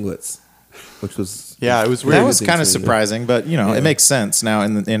just singlets, which was Yeah, it was That weird. was kind of surprising, but you know, Yeah. it makes sense now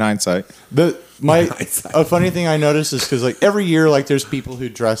in hindsight. A funny thing I noticed is because like every year, like there's people who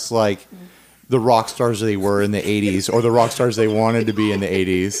dress like the rock stars they were in the '80s or the rock stars they wanted to be in the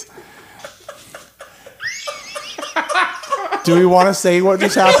 '80s. Do we want to say what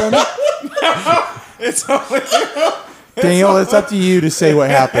just happened? It's only Daniel, it's up to you to say what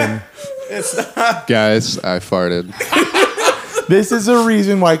happened. Guys, I farted. This is the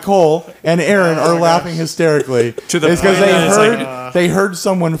reason why Cole and Aaron are laughing hysterically. To the it's because point that it's they heard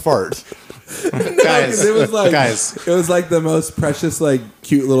someone fart. guys. it was like guys, it was like the most precious, like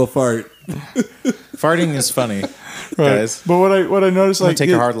cute little fart. farting is funny, Right. guys. But what I noticed, I'm gonna like take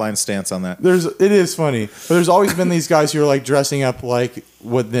a hardline stance on that. it is funny, but there's always been these guys who are like dressing up like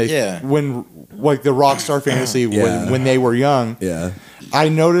what they Yeah. when like the rock star fantasy Yeah. when they were young. Yeah. I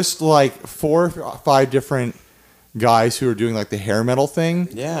noticed like 4 or 5 different guys who are doing like the hair metal thing,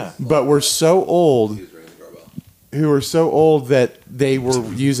 Yeah, but were so old. Who were so old that they were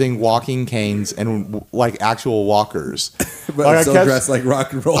using walking canes and like actual walkers. But Like, still dressed like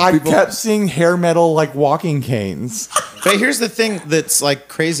rock and roll I people. kept seeing hair metal like walking canes. but here's the thing that's like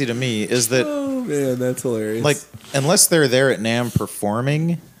crazy to me is that Oh man, that's hilarious. like unless they're there at Namm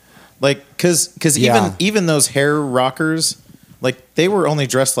performing, like because Yeah. even those hair rockers, like they were only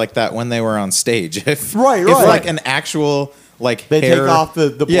dressed like that when they were on stage. If Right, if right. like an actual like They hair, take off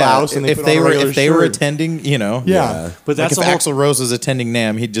the blouse and they if put they on a were regular if they were shirt. attending, you know, Yeah. But Like that's if the whole. Axl Rose was attending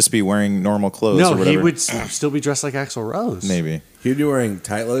Namm, he'd just be wearing normal clothes. No, or he whatever. would still be dressed like Axl Rose. Maybe. he'd be wearing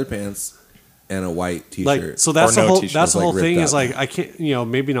tight leather pants and a white t-shirt. Like so that's Or the no whole t-shirt. that's the Like whole thing ripped is up. like I can't, you know,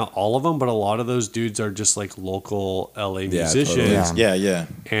 maybe not all of them, but a lot of those dudes are just like local LA musicians. totally. Yeah. Yeah.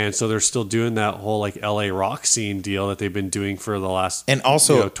 And so they're still doing that whole like LA rock scene deal that they've been doing for the last And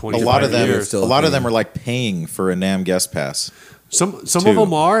also, you know, a 25 lot of them, years. Still a a lot of thing. them are like paying for a Namm guest pass. Some of too.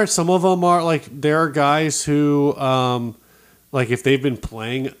 them are. Some of them are like there are guys who, like if they've been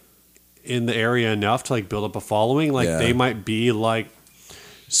playing in the area enough to like build up a following, like Yeah. they might be like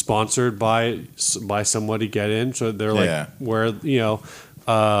sponsored by somebody to get in. So they're like Yeah. where you know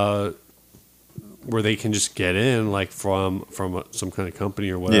where they can just get in like from some kind of company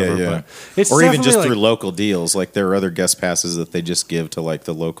or whatever. But it's or even definitely, just like, through local deals. Like there are other guest passes that they just give to like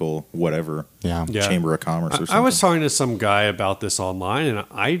the local whatever Yeah. Yeah. Chamber of Commerce or something. I was talking to some guy about this online, and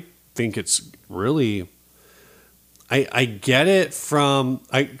I think it's really. I get it from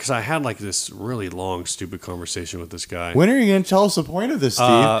because I had like this really long stupid conversation with this guy. When are you going to tell us the point of this,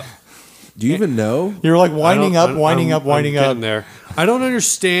 Steve? do you even know? You're like winding I up, don't- winding I'm up, winding up. getting there. I don't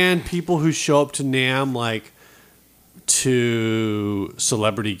understand people who show up to Namm like to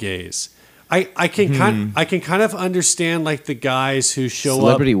celebrity gaze. I can kind of understand like the guys who show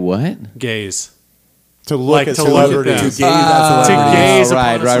Celebrity what? up gaze To look like at to look at celebrities. them. To gaze at to celebrities. gaze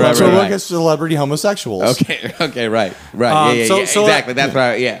right, upon a right, to right, celebrity. look at celebrity homosexuals. Okay, right. Um, Yeah, so- yeah, so, exactly. That's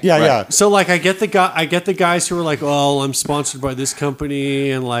right. Yeah. Yeah, right. yeah. So like I get the guys who are like, oh, I'm sponsored by this company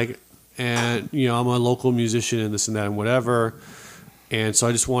and like and you know I'm a local musician and this and that and whatever, and so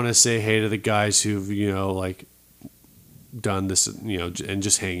I just want to say hey to the guys who've you know like done this you know and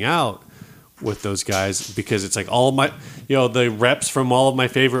just hang out with those guys because it's like all of my you know the reps from all of my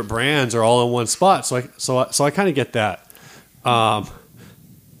favorite brands are all in one spot, so I kind of get that,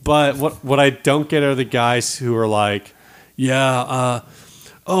 but what I don't get are the guys who are like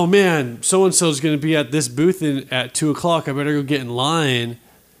oh man, so and so is going to be at this booth at 2:00. I better go get in line.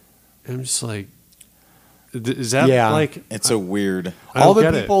 And I'm just like, is that like? It's a weird. All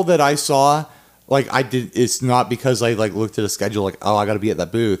the people that I saw, like I did. It's not because I like looked at a schedule. Like, oh, I got to be at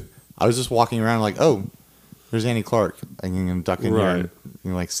that booth. I was just walking around like, oh, there's Annie Clark. I can duck in here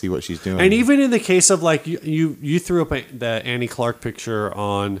and like see what she's doing. And even in the case of like you threw up the Annie Clark picture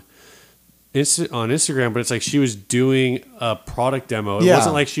on Instagram, but it's like she was doing a product demo. It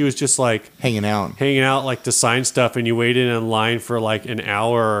wasn't like she was just like hanging out like to sign stuff, and you waited in line for like an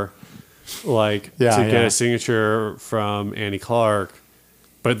hour, like to get a signature from Annie Clark.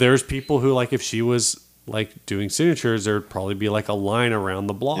 But there's people who like if she was like doing signatures, there'd probably be like a line around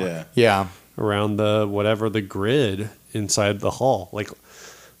the block. Around the grid inside the hall. Like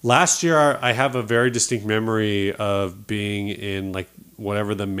last year, I have a very distinct memory of being in like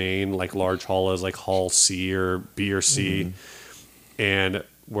whatever the main like large hall is, like Hall C or B or C, and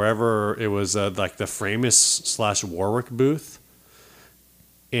wherever it was like the Framus / Warwick booth,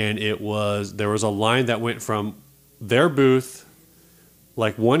 and there was a line that went from their booth,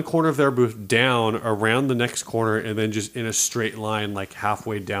 like one corner of their booth down around the next corner, and then just in a straight line, like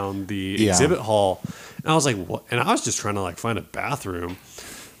halfway down the exhibit hall. And I was like, what? And I was just trying to like find a bathroom.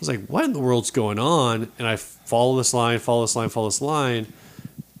 I was like, what in the world's going on? And I follow this line.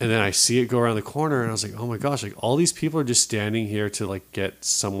 And then I see it go around the corner, and I was like, oh my gosh, like all these people are just standing here to like get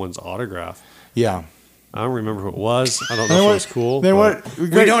someone's autograph. Yeah. I don't remember who it was. I don't know if it was cool. Then what? We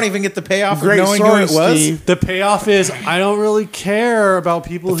don't even get the payoff of knowing who it was. Steve. The payoff is I don't really care about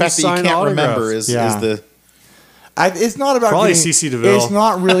people who sign autographs. Remember is the. It's not about probably getting, CC DeVille. It's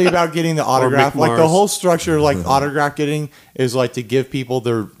not really about getting the autograph. Like the Mars. whole structure of like autograph getting is like to give people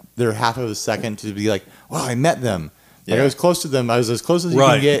their half of a second to be like, wow, I met them. Like I was close to them. I was as close as you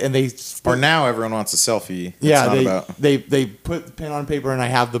can get, and they. Or now everyone wants a selfie. They put the pen on paper, and I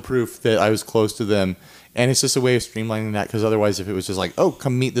have the proof that I was close to them. And it's just a way of streamlining that, because otherwise, if it was just like, oh,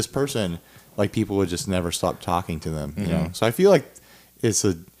 come meet this person, like people would just never stop talking to them. You know, so I feel like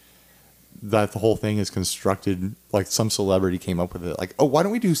that the whole thing is constructed like some celebrity came up with it. Like, oh, why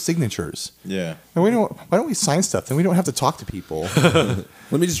don't we do signatures? Yeah. And why don't we sign stuff? Then we don't have to talk to people. Let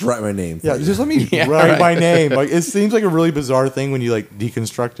me just write my name. Yeah, just let me write my name. Like, it seems like a really bizarre thing when you like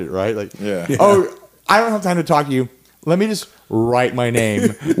deconstruct it, right? Like, oh, I don't have time to talk to you. Let me just write my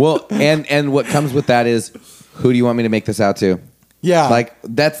name. Well, and what comes with that is, who do you want me to make this out to? Yeah, like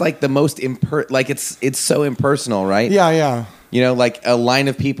that's like the most like it's so impersonal, right? Yeah. You know, like a line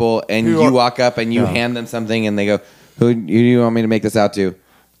of people, and you walk up and you hand them something, and they go, "Who do you want me to make this out to?"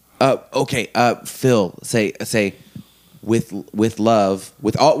 Okay, Phil. Say, with love,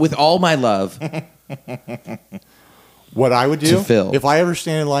 with all my love. What I would do To Phil. if I ever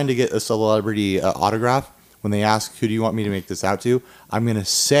stand in line to get a celebrity autograph, when they ask, "Who do you want me to make this out to?" I'm going to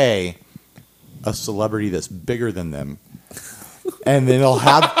say a celebrity that's bigger than them, and then I'll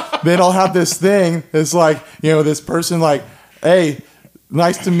have this thing that's like, you know, this person like, hey,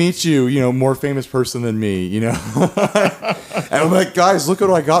 nice to meet you, you know, more famous person than me, you know. And I'm like, guys, look what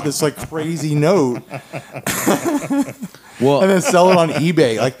I got, this like crazy note. Well, and then sell it on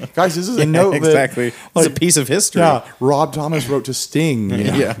eBay. Like, guys, this is a note. Exactly. That, It's a piece of history. Yeah, Rob Thomas wrote to Sting. You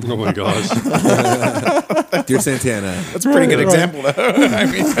know? Yeah. Oh my gosh. Dear Santana. That's a pretty good example, though. I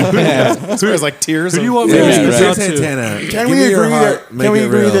mean, so it was like tears. Who do you want Yeah, me to Dear make this out to? Santana. Can give we me your agree heart, that- make can we it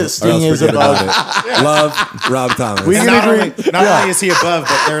agree real, that or Sting else is forget above- about it. Love Rob Thomas. We can agree. Not only is he above,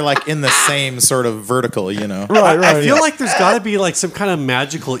 but they're like in the same sort of vertical, you know. Right. I feel like there's got to be like some kind of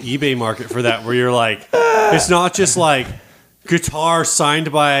magical eBay market for that, where you're like, it's not just like guitar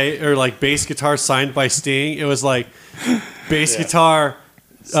signed by, or like bass guitar signed by Sting. It was like bass guitar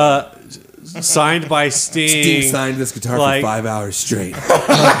signed by Sting. Sting signed this guitar like- for 5 hours straight.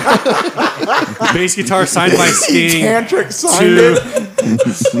 Bass guitar signed by Sting. Tantric signed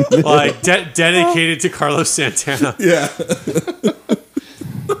it. Like dedicated to Carlos Santana. Yeah.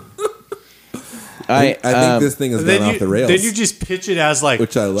 I think um, this thing has Then gone off the rails. Then you just pitch it as like,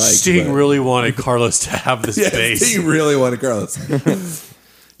 Which I like, Sting but- really wanted Carlos to have this yeah, bass. Sting really wanted Carlos.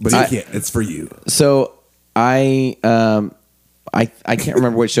 But he can't. It's for you. So I can't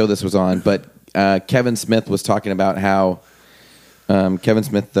remember what show this was on, but Kevin Smith was talking about how Kevin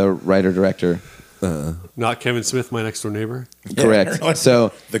Smith, the writer director, Not Kevin Smith, my next door neighbor. correct. Really?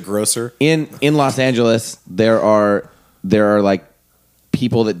 So The grocer. in Los Angeles, there are like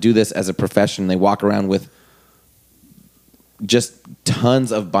people that do this as a profession. They walk around with just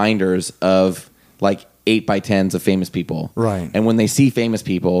tons of binders of like 8x10s of famous people. Right. And when they see famous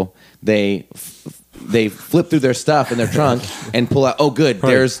people, they they flip through their stuff in their trunk and pull out. Oh, good.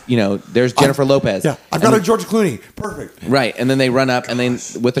 There's Jennifer Lopez. Yeah, I've got a George Clooney. Perfect. Right, and then they run up and then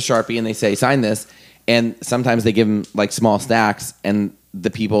with a Sharpie and they say, "Sign this." And sometimes they give them like small stacks, and the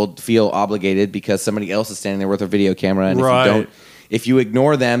people feel obligated because somebody else is standing there with a video camera, and if you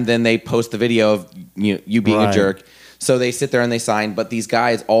ignore them, then they post the video of you being a jerk. So they sit there and they sign, but these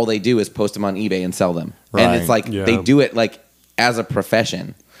guys, all they do is post them on eBay and sell them, and it's like they do it like as a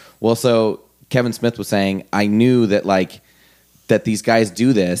profession. Well, so Kevin Smith was saying, I knew that that these guys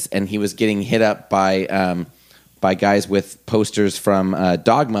do this, and he was getting hit up by guys with posters from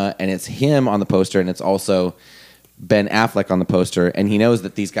Dogma, and it's him on the poster, and it's also Ben Affleck on the poster, and he knows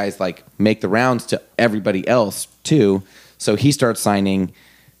that these guys make the rounds to everybody else too. So he starts signing.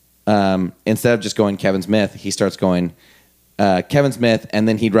 Instead of just going Kevin Smith, he starts going Kevin Smith, and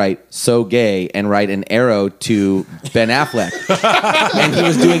then he'd write "so gay" and write an arrow to Ben Affleck, and he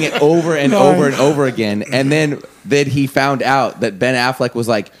was doing it over and over and over again. And then he found out that Ben Affleck was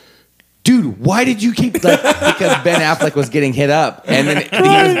like, "Dude, why did you keep because Ben Affleck was getting hit up, and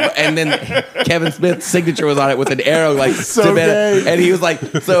then Kevin Smith's signature was on it with an arrow to Ben, and he was like,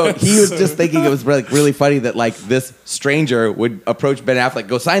 so he was just thinking it was really funny that this stranger would approach Ben Affleck,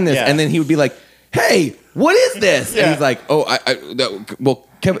 go sign this, and then he would be like, "Hey, what is this?" And he's like, "Oh,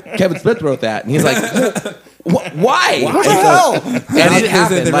 Kevin Smith wrote that," and he's like, "Why? What the hell?" And it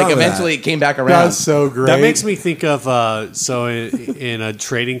happened. Eventually, it came back around. That's so great. That makes me think of in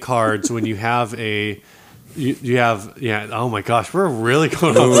trading cards when you have you have oh my gosh, we're really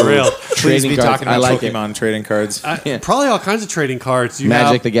going off the rail. Please be talking about Pokemon trading cards. Probably all kinds of trading cards.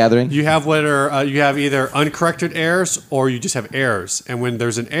 Magic the Gathering. You have you have either uncorrected errors or you just have errors. And when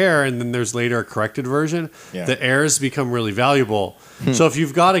there's an error and then there's later a corrected version, the errors become really valuable. So if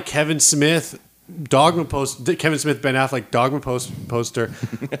you've got a Kevin Smith Dogma Kevin Smith, Ben Affleck Dogma poster,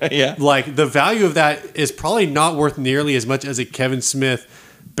 the value of that is probably not worth nearly as much as a Kevin Smith,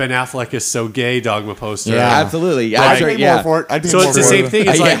 Ben Affleck is so gay Dogma poster. Yeah, absolutely. I'd pay more for it. So it's the same thing.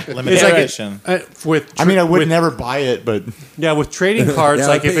 It's limited edition. I would never buy it, but with trading cards,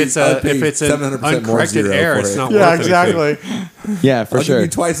 if it's an uncorrected error, it's not worth exactly. anything. Yeah, for I'll sure. give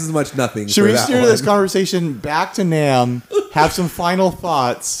you twice as much nothing. Should we steer this conversation back to Namm, have some final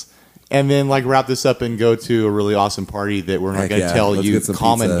thoughts, and then wrap this up and go to a really awesome party that we're not going to tell let's you get some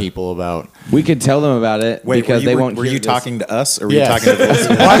common pizza. people about? We could tell them about it because they won't. Were hear you this. talking to us, or were you Yes. talking to this?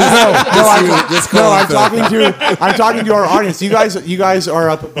 I'm talking to our audience. You guys are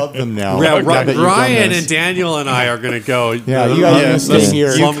up above them now. Yeah, Now that you've done Ryan this. and Daniel and I are going to go. Yeah, you guys are going to stay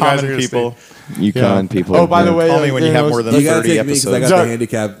here. Slum guys are common gonna people. You con people. Oh, by the way, Call me when you have more than You gotta 30 take me because I episodes. got Doug- the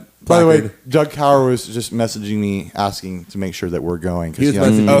handicap. By the way, placard. Doug Cower was just messaging me asking to make sure that we're going. He was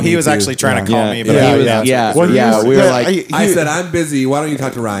messaging Oh, me he was too. actually trying to call me, but Yeah, I he was- didn't answer. Well, we were like, I said I'm busy. Why don't you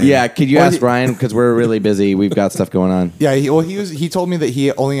talk to Ryan? yeah. Could you ask Ryan because we're really busy. We've got stuff going on. Yeah, he told me that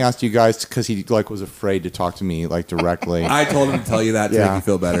he only asked you guys because he was afraid to talk to me directly. I told him to tell you that to Yeah. make you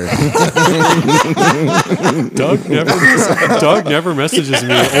feel better. Doug never messages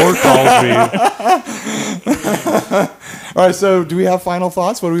me or calls me. All right, so do we have final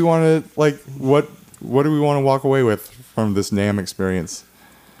thoughts? What do we want to What do we want to walk away with from this Namm experience?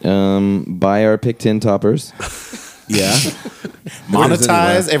 Buy our Pick 10 toppers. Yeah.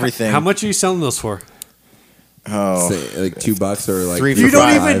 Monetize everything. How much are you selling those for? Oh, Say, like $2 or like 3 for You don't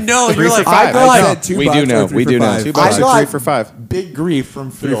 5. even know. 3 You're for like, 5. I said $2 We do or know. 3 We for do know. 5. 2 I bucks or got 3 for 5. big grief from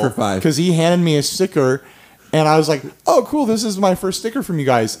Phil 3 for 5. because he handed me a sticker, and I was like, "Oh, cool! This is my first sticker from you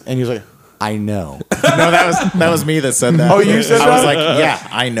guys." And he was like, "I know." No, that was me that said that. Oh, you said I that? was like, yeah,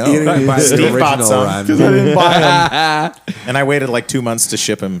 I know. You didn't buy the Steve bought original some, rhyme. Because I didn't buy them. and I waited like 2 months to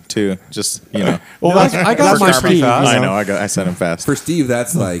ship him too. Just Well, I got mine pretty fast. I know. I sent him fast. For Steve,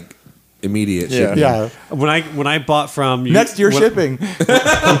 that's like immediate Yeah. shipping. Yeah. When I bought from Next year shipping. when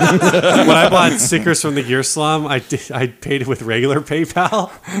I bought stickers from the Gear Slum, I paid it with regular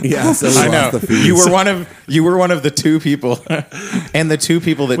PayPal. Yeah, so I we know. lost the fees. You were one of the 2 people, and the 2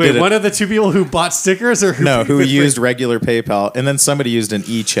 people that Wait, did one it. of the 2 people who bought stickers, or Who used regular PayPal, and then somebody used an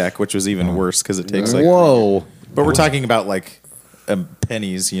e-check, which was even worse because it takes like. Whoa. But we're talking about like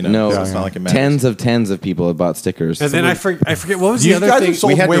pennies, No. So it's not like it matters. Tens of people have bought stickers. And then I forget what was the You other guys thing. have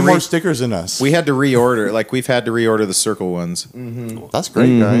sold We had way to more stickers than us. We had to reorder. Like we've had to reorder the circle ones. That's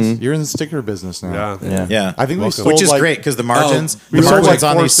great, guys. You're in the sticker business now. Yeah. yeah. Yeah, I think we sold which is like, great because the margins, We the sold like margins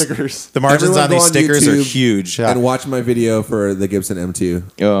on 4 these stickers. the margins Everyone on go these on stickers are YouTube huge. And watch my video for the Gibson M2.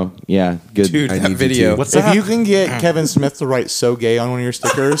 Oh, yeah. Good. Dude, I that need you video. to. What's If that? you can get Kevin Smith to write "so gay" on one of your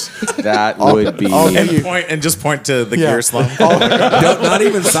stickers, That would be. I'll give and you- point and just point to the Yeah. Gear Slum. Don't not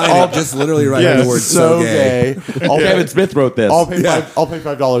even sign it. Just literally write the word so gay. Kevin Smith wrote this. I'll pay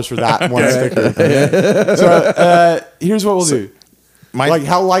 $5 for that one sticker. Okay. So here's what we'll do. Like,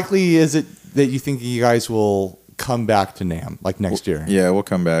 how likely is it that you think you guys will come back to Namm like next year? Yeah, we'll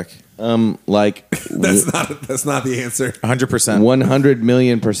come back. Like That's not the answer. 100%. 100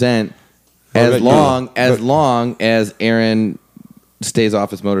 million%. As long as Aaron stays off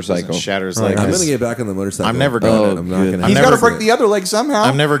his motorcycle. Shatters I'm like gonna get back on the motorcycle. I'm never going. I'm not gonna. He's got to never- break the other leg somehow.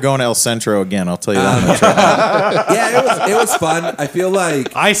 I'm never going to El Centro again. I'll tell you that much. Yeah, it was fun. I feel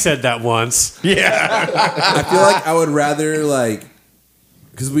like I said that once. I feel like I would rather like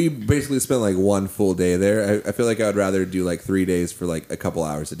because we basically spent like one full day there. I feel like I would rather do like 3 days for like a couple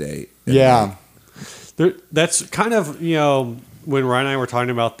hours a day. Yeah. That's kind of, when Ryan and I were talking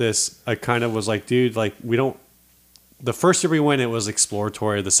about this, I kind of was like, dude, like we don't. The first year we went, it was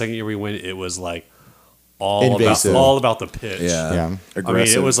exploratory. The second year we went, it was like Invasive. all about the pitch. Yeah. I mean,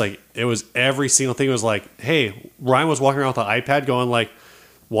 it was every single thing was like, hey, Ryan was walking around with the iPad going like,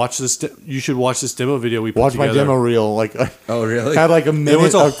 watch this. You should watch this demo video we put Watch together. my demo reel. Like, Oh, really? had like a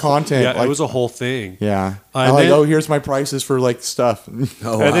minute of content. Yeah, like, it was a whole thing. Yeah. And I'm like, then- oh, here's my prices for like stuff.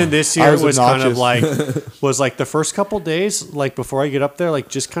 Oh, wow. And then this I year was was kind of obnoxious. like was like the first couple days, like before I get up there, like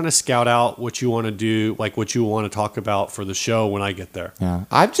just kind of scout out what you want to do, like what you want to talk about for the show when I get there. Yeah.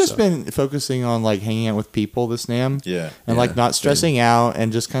 I've just been focusing on like hanging out with people this Namm. Yeah. And like not stressing out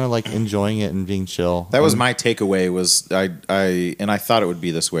and just kind of like enjoying it and being chill. That was my takeaway. Was I thought it would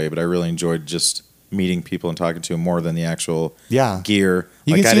be this way, but I really enjoyed just meeting people and talking to them more than the actual gear.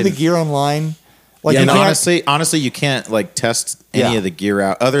 You Like, can I see the didn't- gear online. Like, and you can't- honestly, you can't like test any Yeah. of the gear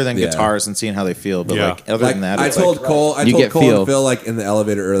out other than Yeah. guitars and seeing how they feel. But Yeah. like other Like, than that, I it's told like, Cole, You get Cole feel. and Phil like in the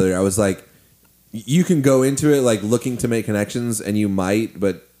elevator earlier. I was like, you can go into it like looking to make connections, and you might,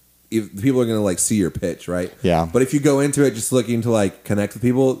 but if people are gonna like see your pitch, right? Yeah. But if you go into it just looking to like connect with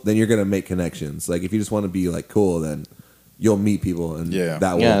people, then you're gonna make connections. Like if you just want to be like cool, then you'll meet people, and Yeah.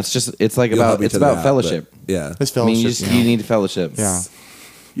 that will. Yeah, it's like you'll help about each it's other about out, fellowship. but, yeah, It's I mean, fellowship. you need fellowship. Yeah.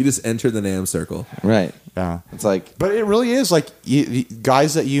 you just enter the Namm circle. Right. Yeah. It's like But it really is like you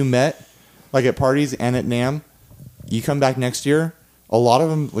guys that you met, like at parties and at Namm, you come back next year. A lot of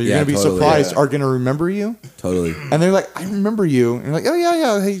them, you're Yeah, going to be totally, surprised, yeah. are going to remember you, Totally. and they're like, "I remember you," and you're like, "Oh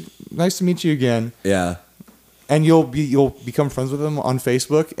yeah, hey, nice to meet you again." Yeah. And you'll become friends with them on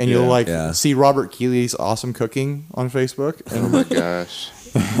Facebook, and you'll like Yeah. see Robert Keeley's awesome cooking on Facebook, Oh and my gosh.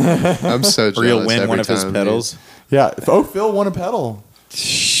 I'm so jealous. or you'll win every one of his time, pedals. yeah. Oh, Phil won a pedal.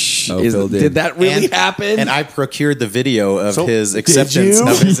 Oh, is, Phil did that really And- happen? And I procured the video of So- his Did acceptance. you?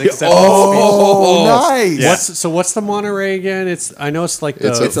 Of his acceptance Oh, nice. What's the Monterey again? I know it's like the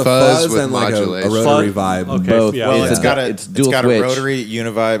It's It's a fuzz fuzz with and like a modulation. rotary Fuzz- vibe. Okay, Both. yeah. Well, Yeah. it's got a It's dual got a switch. rotary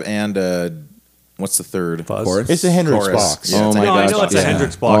univibe and what's the third? Fuzz. Chorus. It's a Hendrix Chorus. box. Yeah, oh it's my like- No, I gosh! know it's a yeah.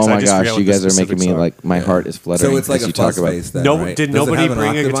 Hendrix box. Oh I my just gosh! forget You what the guys are making specifics me are. like my heart is fluttering. So it's like as a you talk fuzz about. face then, No, right? did Does it nobody have an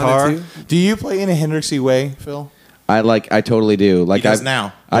bring a octave on it guitar? too? Do you play in a Hendrixy way, Phil? I totally do. Like He does I've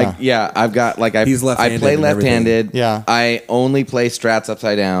now. I've got like He's I left-handed play and everything. left-handed. Yeah. I only play strats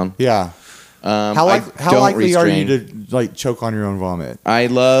upside down. Yeah. How I don't likely are you restrain. to like choke on your own vomit? I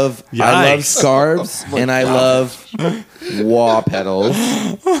love Yikes. scarves and I love wah pedals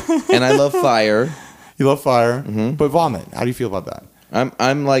and I love fire. You love fire, but vomit. How do you feel about that?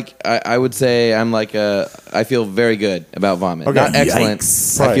 I'm like I would say I'm like I feel very good about vomit. Okay. Not excellent.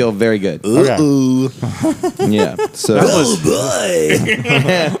 Yikes. I feel very good. Okay. Yeah. So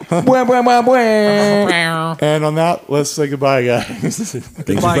Wah, wah, wah, wah. And on that, let's say goodbye, guys. Thanks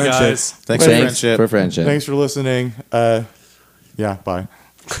for Bye, friendship. guys. Thanks for Thanks friendship. for friendship. Thanks for listening. Yeah, bye.